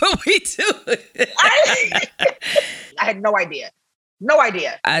 Like, that's what we do. I had no idea. No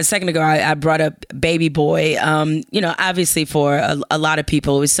idea. A second ago, I brought up Baby Boy. Obviously for a lot of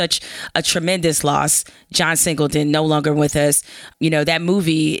people, it was such a tremendous loss. John Singleton no longer with us. That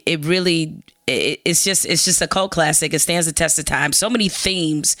movie, it really... It's just a cult classic. It stands the test of time. So many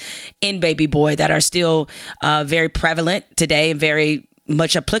themes in Baby Boy that are still very prevalent today and very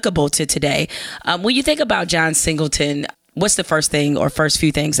much applicable to today. When you think about John Singleton, what's the first thing or first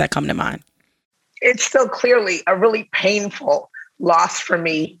few things that come to mind? It's still clearly a really painful loss for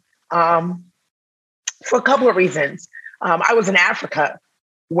me for a couple of reasons. I was in Africa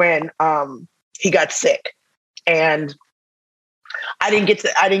when he got sick, and I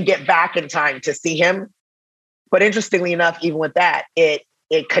didn't get back in time to see him. But interestingly enough, even with that, it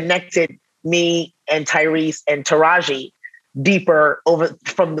connected me and Tyrese and Taraji deeper over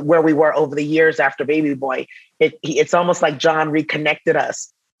from where we were over the years after Baby Boy. It's almost like John reconnected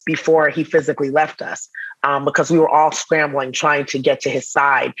us before he physically left us, because we were all scrambling, trying to get to his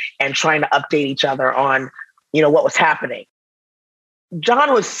side and trying to update each other on, what was happening.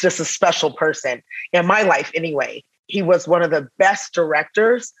 John was just a special person in my life anyway. He was one of the best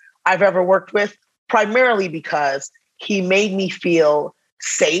directors I've ever worked with, primarily because he made me feel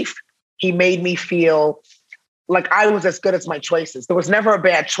safe. He made me feel like I was as good as my choices. There was never a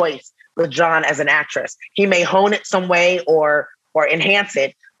bad choice with John as an actress. He may hone it some way or enhance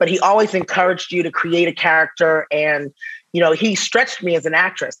it, but he always encouraged you to create a character. And, he stretched me as an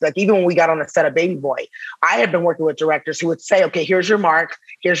actress. Like even when we got on the set of Baby Boy, I had been working with directors who would say, okay, here's your mark,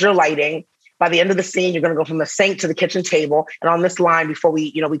 here's your lighting. By the end of the scene, you're going to go from the sink to the kitchen table. And on this line, before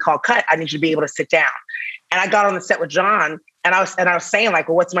we call cut, I need you to be able to sit down. And I got on the set with John and I was saying like,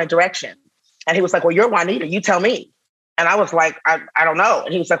 well, what's my direction? And he was like, well, you're Juanita, you tell me. And I was like, I don't know.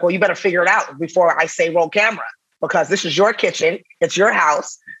 And he was like, well, you better figure it out before I say roll camera, because this is your kitchen. It's your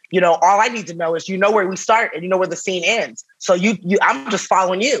house. All I need to know is, where we start and where the scene ends. So I'm just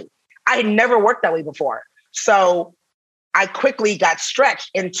following you. I had never worked that way before. So I quickly got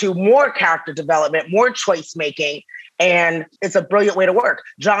stretched into more character development, more choice making, and it's a brilliant way to work.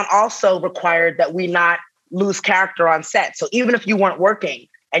 John also required that we not lose character on set. So even if you weren't working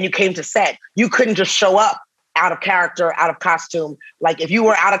and you came to set, you couldn't just show up out of character, out of costume. Like if you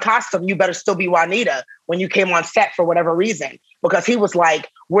were out of costume, you better still be Juanita when you came on set for whatever reason, because he was like,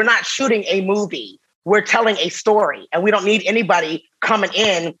 we're not shooting a movie. We're telling a story, and we don't need anybody coming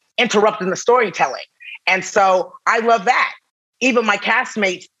in, interrupting the storytelling. And so I love that. Even my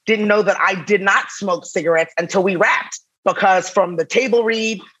castmates didn't know that I did not smoke cigarettes until we wrapped, because from the table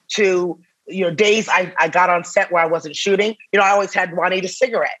read to days I got on set where I wasn't shooting, I always had Juanita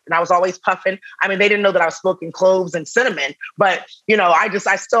cigarette and I was always puffing. I mean, they didn't know that I was smoking cloves and cinnamon, but,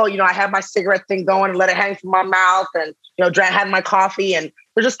 I still, I had my cigarette thing going and let it hang from my mouth and, had my coffee, and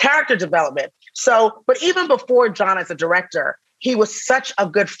there's just character development. So, but even before John as a director, he was such a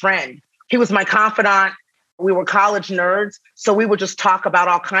good friend. He was my confidant. We were college nerds, so we would just talk about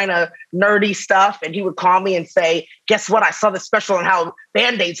all kind of nerdy stuff. And he would call me and say, guess what? I saw this special on how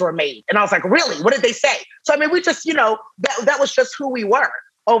Band-Aids were made. And I was like, really? What did they say? So, I mean, we just, that was just who we were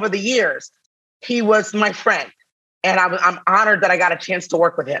over the years. He was my friend. And I'm honored that I got a chance to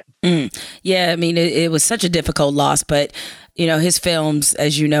work with him. Yeah, I mean, it was such a difficult loss, but his films,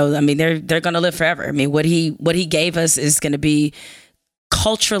 as you know, I mean, they're going to live forever. I mean, what he gave us is going to be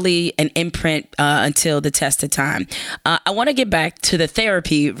culturally an imprint until the test of time. I want to get back to the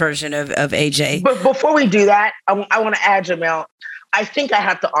therapy version of AJ. But before we do that, I want to add, Jamel, I think I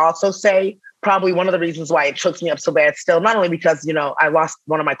have to also say probably one of the reasons why it chokes me up so bad still, not only because, I lost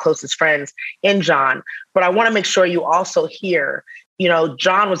one of my closest friends in John, but I want to make sure you also hear,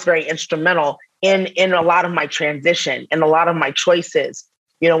 John was very instrumental in a lot of my transition and a lot of my choices.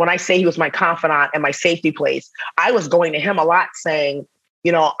 When I say he was my confidant and my safety place, I was going to him a lot saying,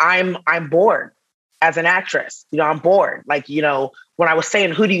 I'm bored as an actress. I'm bored. Like, when I was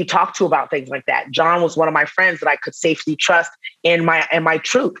saying, who do you talk to about things like that? John was one of my friends that I could safely trust in my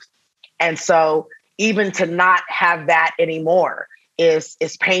truth. And so even to not have that anymore is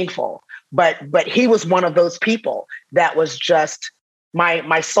painful. But he was one of those people that was just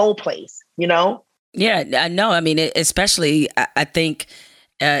my soul place, Yeah, no, I mean, especially I think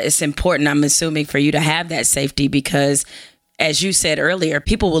it's important, I'm assuming, for you to have that safety, because as you said earlier,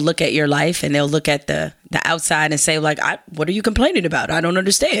 people will look at your life and they'll look at the outside and say, like, what are you complaining about? I don't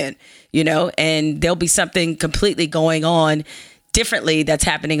understand, and there'll be something completely going on differently that's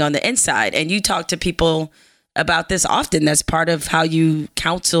happening on the inside. And you talk to people about this often. That's part of how you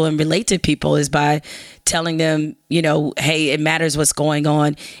counsel and relate to people, is by telling them, hey, it matters what's going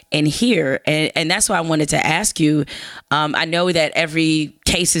on in here. And that's why I wanted to ask you. I know that every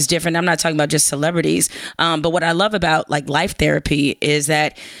case is different. I'm not talking about just celebrities. But what I love about like life therapy is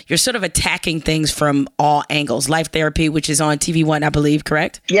that you're sort of attacking things from all angles. Life Therapy, which is on TV One, I believe,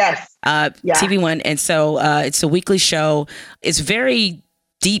 correct? Yes. Yeah. TV One. And so it's a weekly show. It's very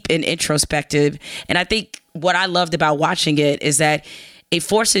deep and introspective. And I think what I loved about watching it is that it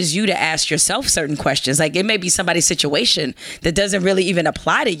forces you to ask yourself certain questions. Like, it may be somebody's situation that doesn't really even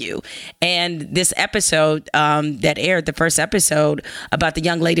apply to you. And this episode that aired, the first episode about the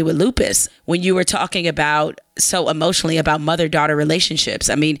young lady with lupus, when you were talking about so emotionally about mother-daughter relationships.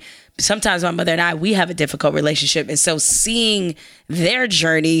 I mean, sometimes my mother and I, we have a difficult relationship. And so seeing their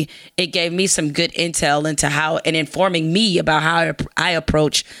journey, it gave me some good intel into how, and informing me about how I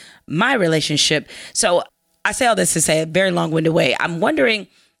approach my relationship. So I say all this to say a very long-winded way. I'm wondering,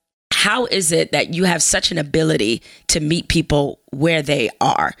 how is it that you have such an ability to meet people where they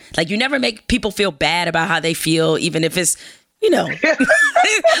are? Like, you never make people feel bad about how they feel, even if it's, you know,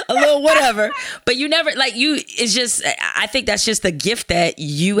 a little whatever, but you never it's just, I think that's just the gift that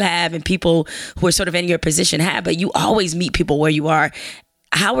you have and people who are sort of in your position have, but you always meet people where you are.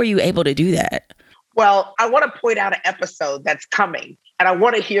 How are you able to do that? Well, I want to point out an episode that's coming, and I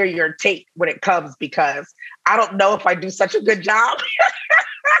want to hear your take when it comes, because I don't know if I do such a good job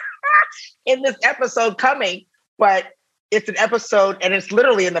in this episode coming, but it's an episode, and it's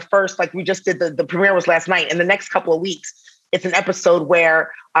literally in the first, like we just did, the premiere was last night. In the next couple of weeks, it's an episode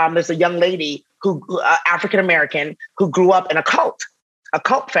where there's a young lady who, African-American, who grew up in a cult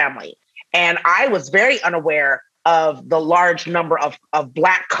family. And I was very unaware of the large number of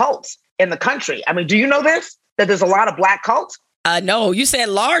Black cults in the country. I mean, do you know this? That there's a lot of Black cults? No, you said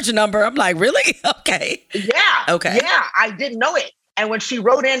large number. I'm like, really? Okay. Yeah. Okay. Yeah, I didn't know it. And when she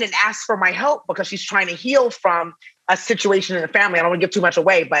wrote in and asked for my help because she's trying to heal from a situation in the family, I don't want to give too much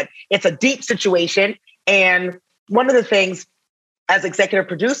away, but it's a deep situation. And one of the things, as executive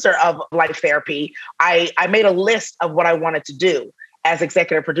producer of Life Therapy, I made a list of what I wanted to do as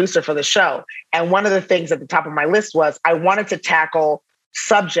executive producer for the show. And one of the things at the top of my list was I wanted to tackle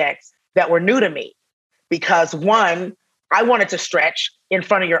subjects that were new to me. Because one, I wanted to stretch in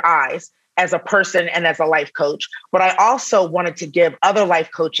front of your eyes as a person and as a life coach, but I also wanted to give other life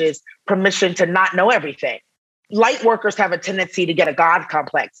coaches permission to not know everything. Light workers have a tendency to get a God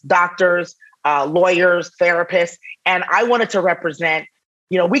complex, doctors, lawyers, therapists, and I wanted to represent,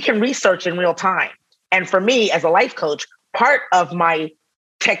 we can research in real time. And for me as a life coach, part of my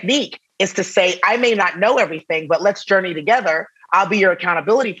technique is to say, I may not know everything, but let's journey together. I'll be your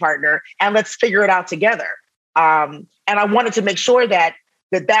accountability partner and let's figure it out together. And I wanted to make sure that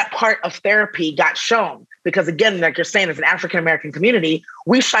part of therapy got shown, because again, like you're saying, as an African-American community,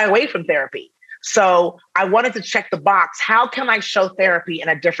 we shy away from therapy. So I wanted to check the box. How can I show therapy in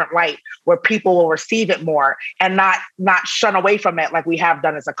a different light where people will receive it more and not shun away from it like we have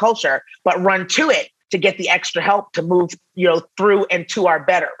done as a culture, but run to it to get the extra help to move, through and to our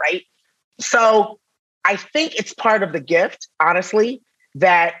better, right? So I think it's part of the gift, honestly,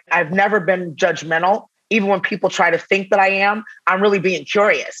 that I've never been judgmental. Even when people try to think that I am, I'm really being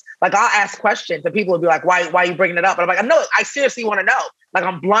curious. Like, I'll ask questions and people will be like, why are you bringing it up? And I'm like, no, I seriously want to know. Like,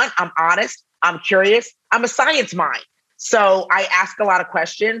 I'm blunt, I'm honest, I'm curious, I'm a science mind. So I ask a lot of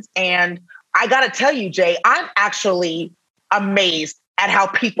questions. And I got to tell you, Jay, I'm actually amazed at how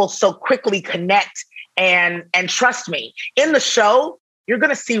people so quickly connect and trust me. In the show, you're going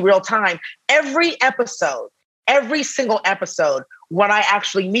to see real time. Every single episode, when I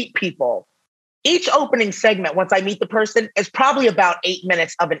actually meet people, each opening segment, once I meet the person, is probably about 8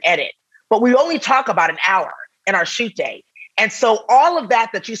 minutes of an edit, but we only talk about an hour in our shoot day. And so all of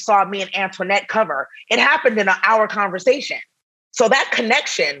that you saw me and Antoinette cover, it happened in an hour conversation. So that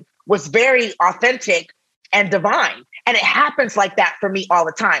connection was very authentic and divine. And it happens like that for me all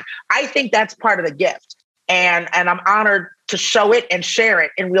the time. I think that's part of the gift. And I'm honored to show it and share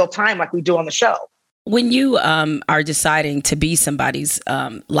it in real time like we do on the show. When you are deciding to be somebody's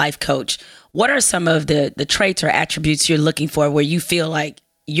life coach, what are some of the traits or attributes you're looking for where you feel like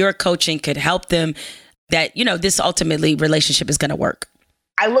your coaching could help them, that, this ultimately relationship is going to work?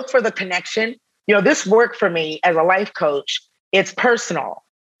 I look for the connection. This work for me as a life coach, it's personal.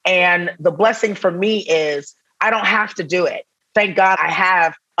 And the blessing for me is I don't have to do it. Thank God I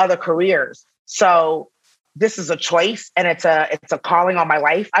have other careers. So this is a choice and it's a calling on my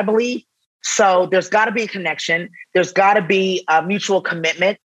life, I believe. So there's got to be a connection. There's got to be a mutual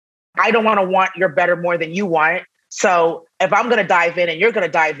commitment. I don't want your better more than you want it. So if I'm going to dive in and you're going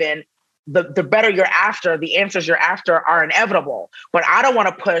to dive in, the better you're after, the answers you're after are inevitable. But I don't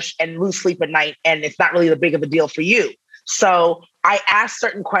want to push and lose sleep at night and it's not really the big of a deal for you. So I ask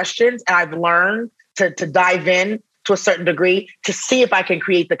certain questions and I've learned to dive in to a certain degree to see if I can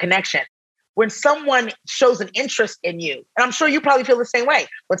create the connection. When someone shows an interest in you, and I'm sure you probably feel the same way,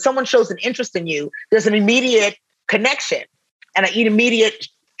 when someone shows an interest in you, there's an immediate connection and an immediate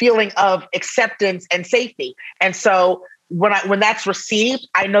feeling of acceptance and safety. And so when that's received,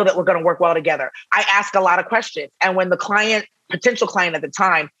 I know that we're going to work well together. I ask a lot of questions. And when the potential client at the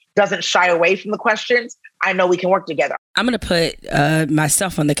time, doesn't shy away from the questions, I know we can work together. I'm going to put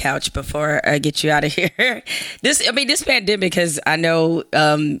myself on the couch before I get you out of here. This pandemic has, I know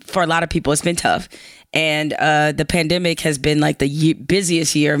for a lot of people, it's been tough. And the pandemic has been like the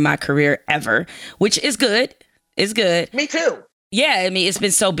busiest year of my career ever, which is good. It's good. Me too. Yeah, it's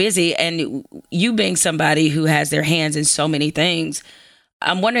been so busy. And you being somebody who has their hands in so many things,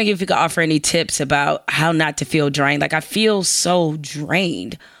 I'm wondering if you could offer any tips about how not to feel drained. Like, I feel so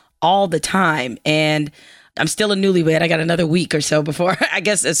drained all the time. And I'm still a newlywed. I got another week or so before, I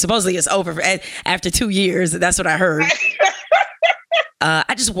guess supposedly it's over after 2 years. That's what I heard.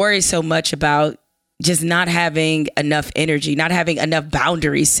 I just worry so much about just not having enough energy, not having enough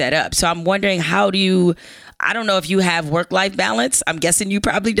boundaries set up. So I'm wondering, I don't know if you have work-life balance. I'm guessing you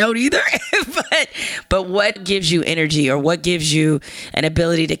probably don't either. but what gives you energy, or what gives you an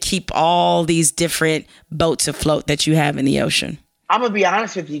ability to keep all these different boats afloat that you have in the ocean? I'm going to be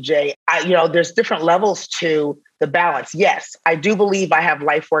honest with you, Jay. There's different levels to the balance. Yes, I do believe I have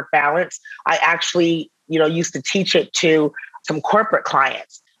life-work balance. I actually, used to teach it to some corporate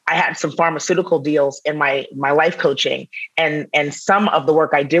clients. I had some pharmaceutical deals in my life coaching, and some of the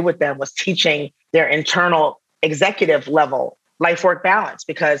work I did with them was teaching their internal executive level life work balance,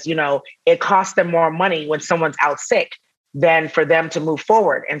 because, it costs them more money when someone's out sick than for them to move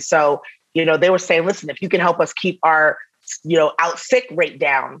forward. And so, they were saying, listen, if you can help us keep our, out sick rate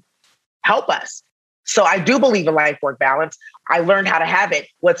down, help us. So I do believe in life work balance. I learned how to have it.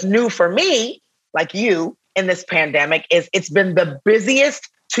 What's new for me, like you, in this pandemic is it's been the busiest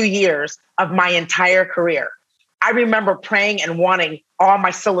 2 years of my entire career. I remember praying and wanting all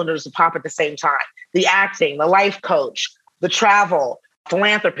my cylinders to pop at the same time. The acting, the life coach, the travel,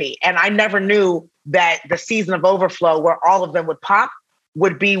 philanthropy. And I never knew that the season of overflow where all of them would pop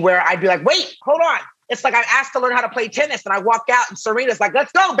would be where I'd be like, wait, hold on. It's like I asked to learn how to play tennis and I walk out and Serena's like,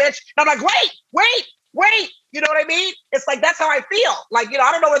 let's go, bitch. And I'm like, wait. You know what I mean? It's like, that's how I feel. Like,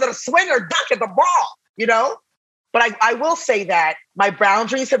 I don't know whether to swing or duck at the ball, But I will say that my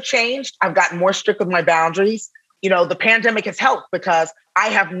boundaries have changed. I've gotten more strict with my boundaries. The pandemic has helped because I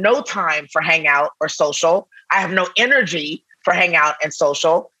have no time for hangout or social. I have no energy for hangout and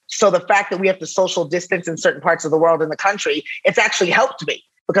social. So the fact that we have to social distance in certain parts of the world and the country, it's actually helped me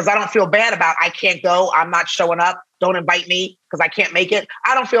because I don't feel bad about I can't go. I'm not showing up. Don't invite me because I can't make it.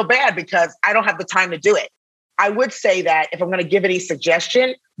 I don't feel bad because I don't have the time to do it. I would say that if I'm going to give any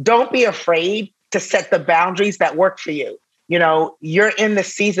suggestion, don't be afraid to set the boundaries that work for you. You're in the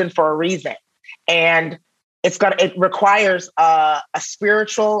season for a reason. And it requires a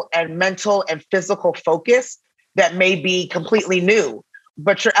spiritual and mental and physical focus that may be completely new,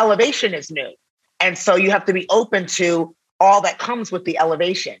 but your elevation is new. And so you have to be open to all that comes with the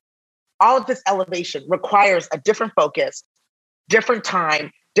elevation. All of this elevation requires a different focus, different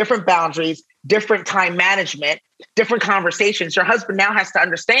time, different boundaries, different time management, different conversations. Your husband now has to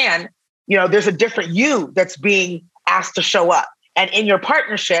understand, there's a different you that's being asked to show up. And in your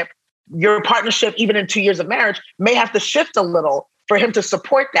partnership, even in 2 years of marriage, may have to shift a little for him to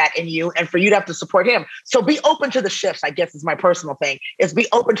support that in you and for you to have to support him. So be open to the shifts, I guess is my personal thing, is be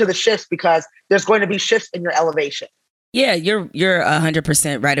open to the shifts because there's going to be shifts in your elevation. Yeah, you're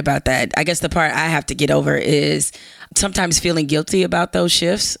 100% right about that. I guess the part I have to get over is sometimes feeling guilty about those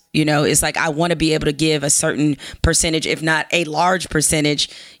shifts. It's like I want to be able to give a certain percentage, if not a large percentage,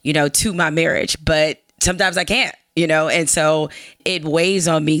 to my marriage, but sometimes I can't. And so it weighs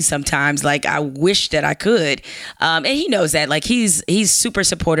on me sometimes. Like I wish that I could. And he knows that, like he's super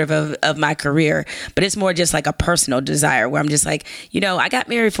supportive of my career, but it's more just like a personal desire where I'm just like, I got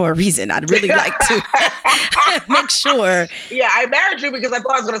married for a reason. I'd really like to make sure. Yeah. I married you because I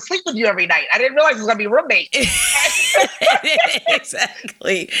thought I was going to sleep with you every night. I didn't realize it was going to be roommates.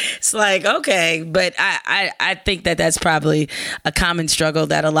 Exactly. It's like, okay. But I think that that's probably a common struggle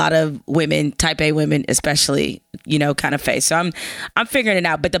that a lot of women, type A women especially, kind of face. So I'm figuring it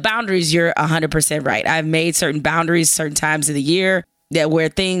out. But the boundaries, you're 100% right. I've made certain boundaries, certain times of the year where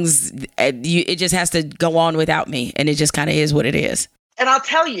things, it just has to go on without me. And it just kind of is what it is. And I'll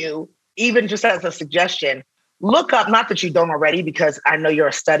tell you, even just as a suggestion, look up, not that you don't already, because I know you're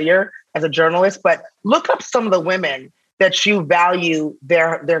a studier as a journalist, but look up some of the women that you value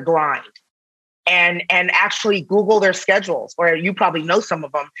their grind. And actually Google their schedules, or you probably know some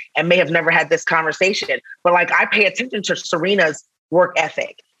of them and may have never had this conversation. But like I pay attention to Serena's work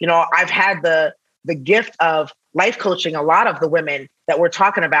ethic. I've had the gift of life coaching a lot of the women that we're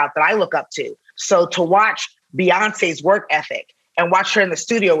talking about that I look up to. So to watch Beyonce's work ethic and watch her in the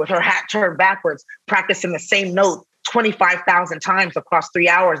studio with her hat turned backwards, practicing the same note 25,000 times across 3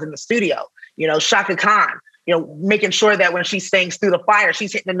 hours in the studio. Shaka Khan, making sure that when she sings Through the Fire,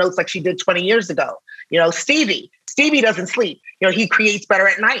 she's hitting the notes like she did 20 years ago. Stevie doesn't sleep. He creates better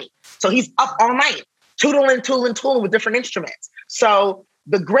at night. So he's up all night, tooling with different instruments. So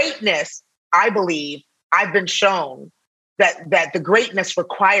the greatness, I believe, I've been shown that the greatness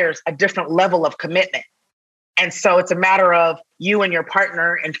requires a different level of commitment. And so it's a matter of you and your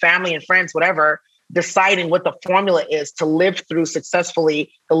partner and family and friends, whatever, deciding what the formula is to live through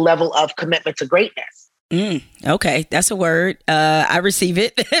successfully the level of commitment to greatness. Okay, that's a word. I receive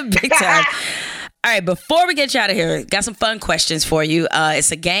it big time. All right, before we get you out of here, got some fun questions for you.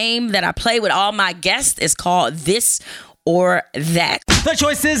 It's a game that I play with all my guests. It's called This or That. The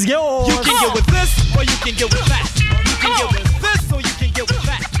choice is yours. You can get with this or you can get with that. You can get with this or you can get with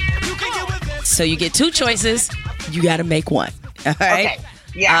that. You can get with this. So you get two choices. You got to make one. All right? Okay.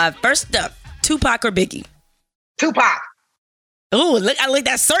 Yeah. First up, Tupac or Biggie? Tupac. Oh, look! I like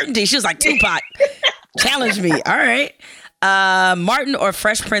that certainty. She was like, Tupac. Challenge me. All right. Martin or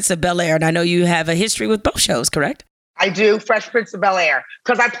Fresh Prince of Bel-Air? And I know you have a history with both shows, correct? I do. Fresh Prince of Bel-Air.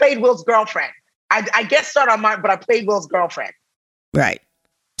 Because I played Will's girlfriend. I guess start on Martin, but I played Will's girlfriend. Right.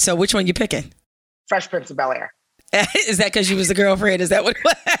 So which one you picking? Fresh Prince of Bel-Air. Is that because you was the girlfriend? Is that what it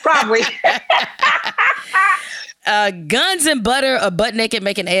was? Probably. Guns and butter or butt naked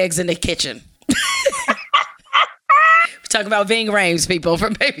making eggs in the kitchen? We're talking about Ving Rhames, people,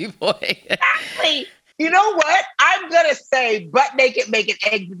 from Baby Boy. Exactly. You know what? I'm going to say butt naked making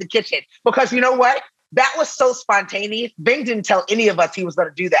eggs in the kitchen. Because you know what? That was so spontaneous. Ving didn't tell any of us he was going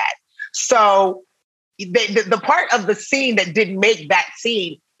to do that. So the part of the scene that didn't make that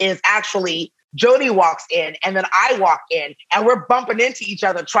scene is actually Jody walks in and then I walk in and we're bumping into each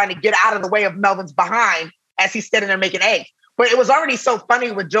other trying to get out of the way of Melvin's behind as he's standing there making eggs. But it was already so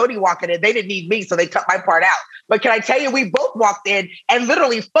funny with Jody walking in. They didn't need me, so they cut my part out. But can I tell you, we both walked in and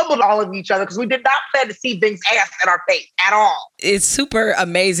literally fumbled all of each other because we did not plan to see Ving's ass in our face at all. It's super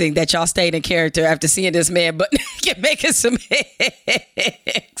amazing that y'all stayed in character after seeing this man but making some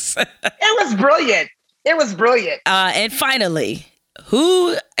eggs. It was brilliant. It was brilliant. And finally,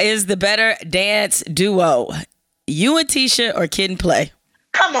 who is the better dance duo? You and Tisha or Kid and Play?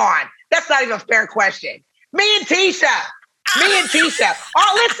 Come on. That's not even a fair question. Me and Tisha. Me and Tisha.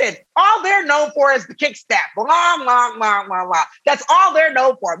 Oh, listen, all they're known for is the kick step. Blah, blah, blah, blah, blah. That's all they're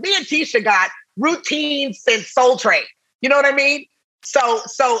known for. Me and Tisha got routines since Soul Train. You know what I mean? So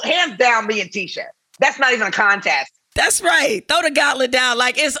hands down, me and Tisha. That's not even a contest. That's right. Throw the gauntlet down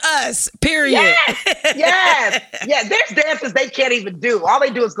like it's us, period. Yes. Yeah, there's dances they can't even do. All they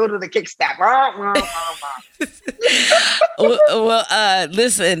do is go to the kick step. Well,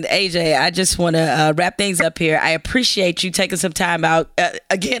 listen, AJ, I just want to wrap things up here. I appreciate you taking some time out.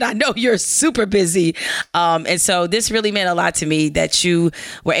 Again, I know you're super busy. And so this really meant a lot to me that you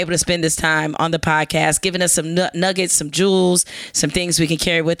were able to spend this time on the podcast, giving us some nuggets, some jewels, some things we can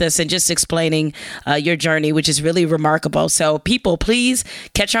carry with us, and just explaining your journey, which is really remarkable. So people, please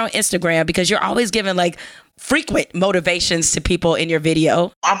catch her on Instagram because you're always giving like frequent motivations to people in your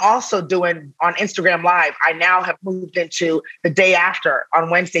video. I'm also doing on Instagram Live. I now have moved into the day after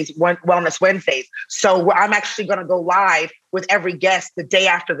on Wednesdays, Wellness Wednesdays. So I'm actually going to go live with every guest the day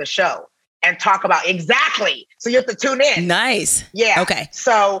after the show and talk about exactly. So you have to tune in. Nice. Yeah. Okay.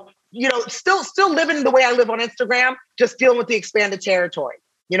 So, you know, still living the way I live on Instagram, just dealing with the expanded territory.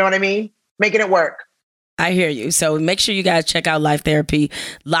 You know what I mean? Making it work. I hear you. So make sure you guys check out Life Therapy.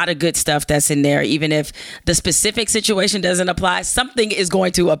 A lot of good stuff that's in there. Even if the specific situation doesn't apply, something is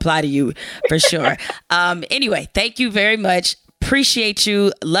going to apply to you for sure. Anyway, thank you very much. Appreciate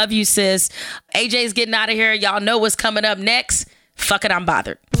you. Love you, sis. AJ's getting out of here. Y'all know what's coming up next. Fuck it, I'm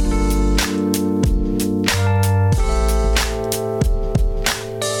bothered. Time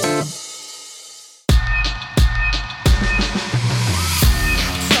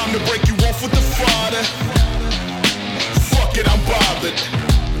to break you off with the Friday. Fuck it, I'm bothered.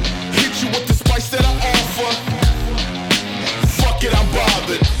 Hit you with the spice that I offer. Fuck it, I'm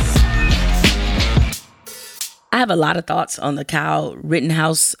bothered. I have a lot of thoughts on the Kyle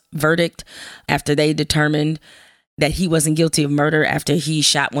Rittenhouse verdict after they determined that he wasn't guilty of murder after he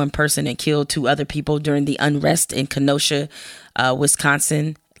shot one person and killed two other people during the unrest in Kenosha,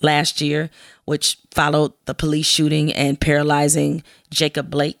 Wisconsin last year, which followed the police shooting and paralyzing Jacob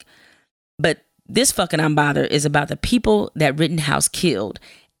Blake. But this fucking I'm bothered is about the people that Rittenhouse killed,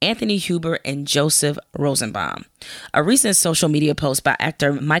 Anthony Huber and Joseph Rosenbaum. A recent social media post by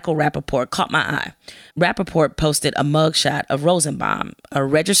actor Michael Rappaport caught my eye. Rappaport posted a mugshot of Rosenbaum, a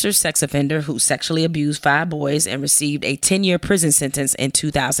registered sex offender who sexually abused 5 boys and received a 10-year prison sentence in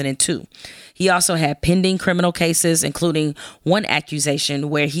 2002. He also had pending criminal cases, including one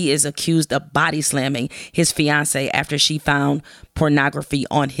accusation where he is accused of body slamming his fiancée after she found pornography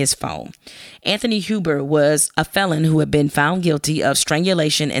on his phone. Anthony Huber was a felon who had been found guilty of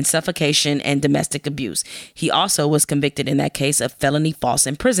strangulation and suffocation and domestic abuse. He also was convicted in that case of felony false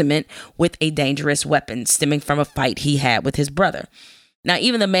imprisonment with a dangerous weapon stemming from a fight he had with his brother. Now,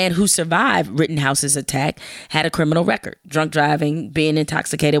 even the man who survived Rittenhouse's attack had a criminal record: drunk driving, being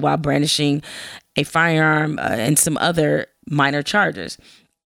intoxicated while brandishing a firearm, and some other minor charges.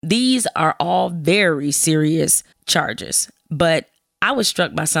 These are all very serious charges, but I was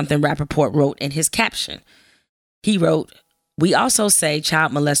struck by something Rappaport wrote in his caption. He wrote, "We also say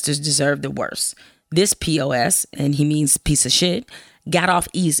child molesters deserve the worst. This POS," and he means piece of shit, "got off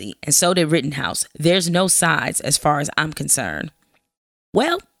easy, and so did Rittenhouse. There's no sides as far as I'm concerned."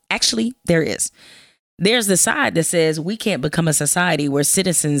 Well, actually, there is. There's the side that says we can't become a society where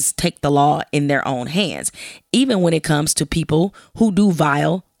citizens take the law in their own hands, even when it comes to people who do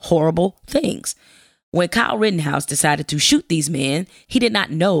vile, horrible things. When Kyle Rittenhouse decided to shoot these men, he did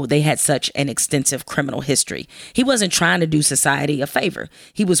not know they had such an extensive criminal history. He wasn't trying to do society a favor.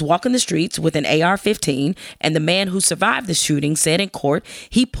 He was walking the streets with an AR-15, and the man who survived the shooting said in court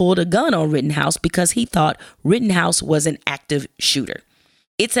he pulled a gun on Rittenhouse because he thought Rittenhouse was an active shooter.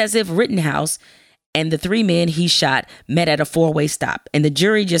 It's as if Rittenhouse and the 3 men he shot met at a 4-way stop, and the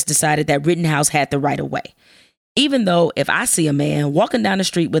jury just decided that Rittenhouse had the right of way. Even though if I see a man walking down the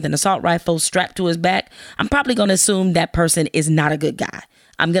street with an assault rifle strapped to his back, I'm probably going to assume that person is not a good guy.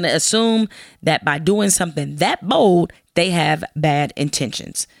 I'm going to assume that by doing something that bold, they have bad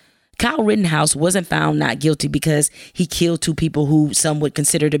intentions. Kyle Rittenhouse wasn't found not guilty because he killed 2 people who some would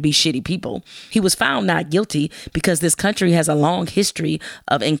consider to be shitty people. He was found not guilty because this country has a long history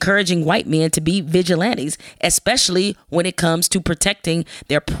of encouraging white men to be vigilantes, especially when it comes to protecting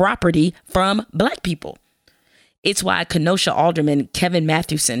their property from black people. It's why Kenosha Alderman Kevin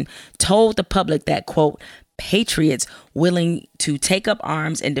Mathewson told the public that, quote, patriots willing to take up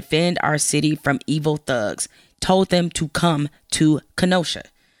arms and defend our city from evil thugs told them to come to Kenosha.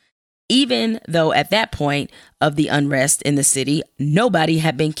 Even though at that point of the unrest in the city, nobody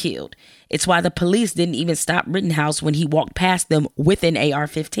had been killed. It's why the police didn't even stop Rittenhouse when he walked past them with an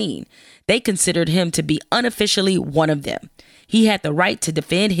AR-15. They considered him to be unofficially one of them. He had the right to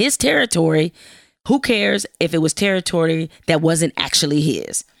defend his territory. Who cares if it was territory that wasn't actually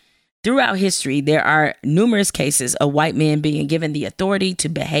his? Throughout history, there are numerous cases of white men being given the authority to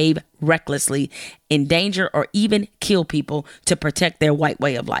behave recklessly, endanger, or even kill people to protect their white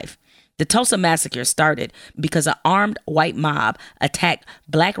way of life. The Tulsa Massacre started because an armed white mob attacked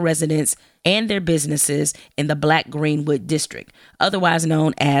black residents and their businesses in the Black Greenwood district, otherwise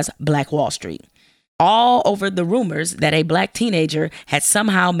known as Black Wall Street. All over the rumors that a black teenager had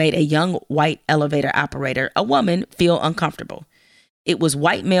somehow made a young white elevator operator, a woman, feel uncomfortable. It was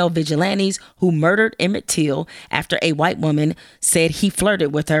white male vigilantes who murdered Emmett Till after a white woman said he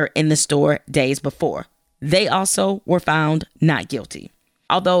flirted with her in the store days before. They also were found not guilty.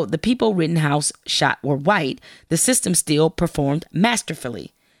 Although the people Rittenhouse shot were white, the system still performed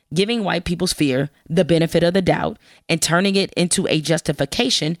masterfully, giving white people's fear the benefit of the doubt and turning it into a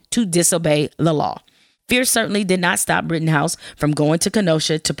justification to disobey the law. Fear certainly did not stop Rittenhouse from going to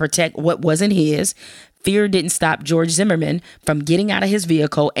Kenosha to protect what wasn't his. Fear didn't stop George Zimmerman from getting out of his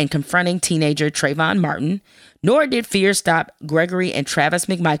vehicle and confronting teenager Trayvon Martin. Nor did fear stop Gregory and Travis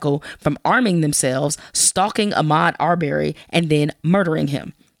McMichael from arming themselves, stalking Ahmaud Arbery, and then murdering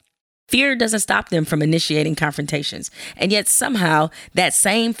him. Fear doesn't stop them from initiating confrontations, and yet somehow that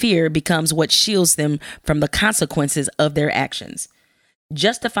same fear becomes what shields them from the consequences of their actions.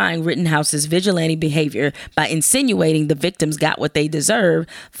 Justifying Rittenhouse's vigilante behavior by insinuating the victims got what they deserve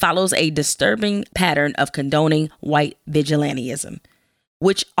follows a disturbing pattern of condoning white vigilantism,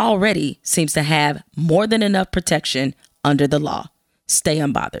 which already seems to have more than enough protection under the law. Stay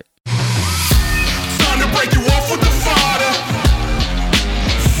unbothered. Time to break you off with the fodder.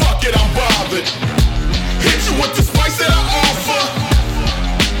 Fuck it, I'm bothered. Hit you with the spice that I offer.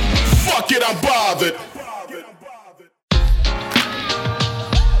 Fuck it, I'm bothered.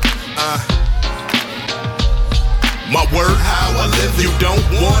 My word, how I live it. You don't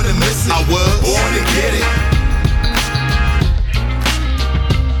wanna miss it. I was born to get it.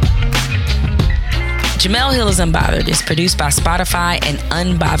 Jemele Hill is Unbothered is produced by Spotify and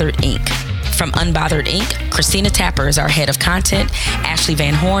Unbothered Inc. From Unbothered Inc., Christina Tapper is our head of content, Ashley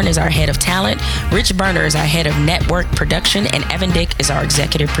Van Horn is our head of talent, Rich Berner is our head of network production, and Evan Dick is our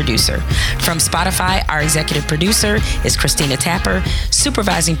executive producer. From Spotify, our executive producer is Christina Tapper,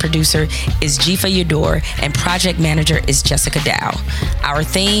 supervising producer is Jifa Yador, and project manager is Jessica Dow. Our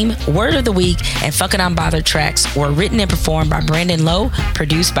theme, Word of the Week, and Fucking Unbothered tracks were written and performed by Brandon Lowe,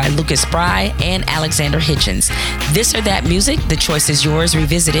 produced by Lucas Spry and Alexander Hitchens. This or That Music, The Choice Is Yours,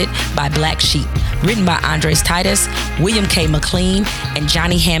 Revisited by Black Sheep, written by Andres Titus, William K. McLean, and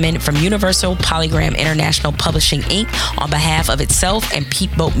Johnny Hammond from Universal Polygram International Publishing, Inc. on behalf of itself and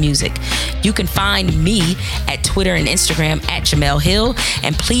Peepboat Music. You can find me at Twitter and Instagram at Jemele Hill,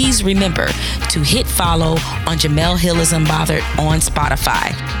 and please remember to hit follow on Jemele Hill is Unbothered on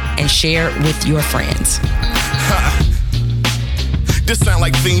Spotify and share with your friends. This sound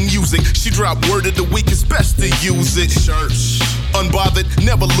like theme music. She dropped word of the week, it's best to use it. Church. Unbothered,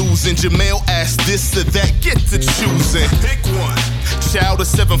 never losing. Jamel asked this or that, get to choosing. Pick one. Child of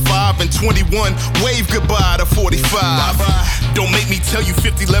 7'5" and 21. Wave goodbye to 45. Bye-bye. Don't make me tell you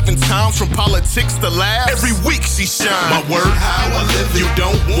 50-11 times from politics to laughs. Every week she shine. My word, how I live it. You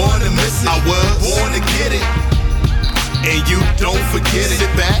don't wanna miss it. I was born to get it. And you don't forget it.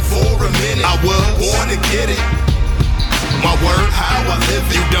 Sit back for a minute. I was born to get it. My word, how I live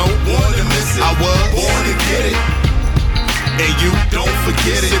it. You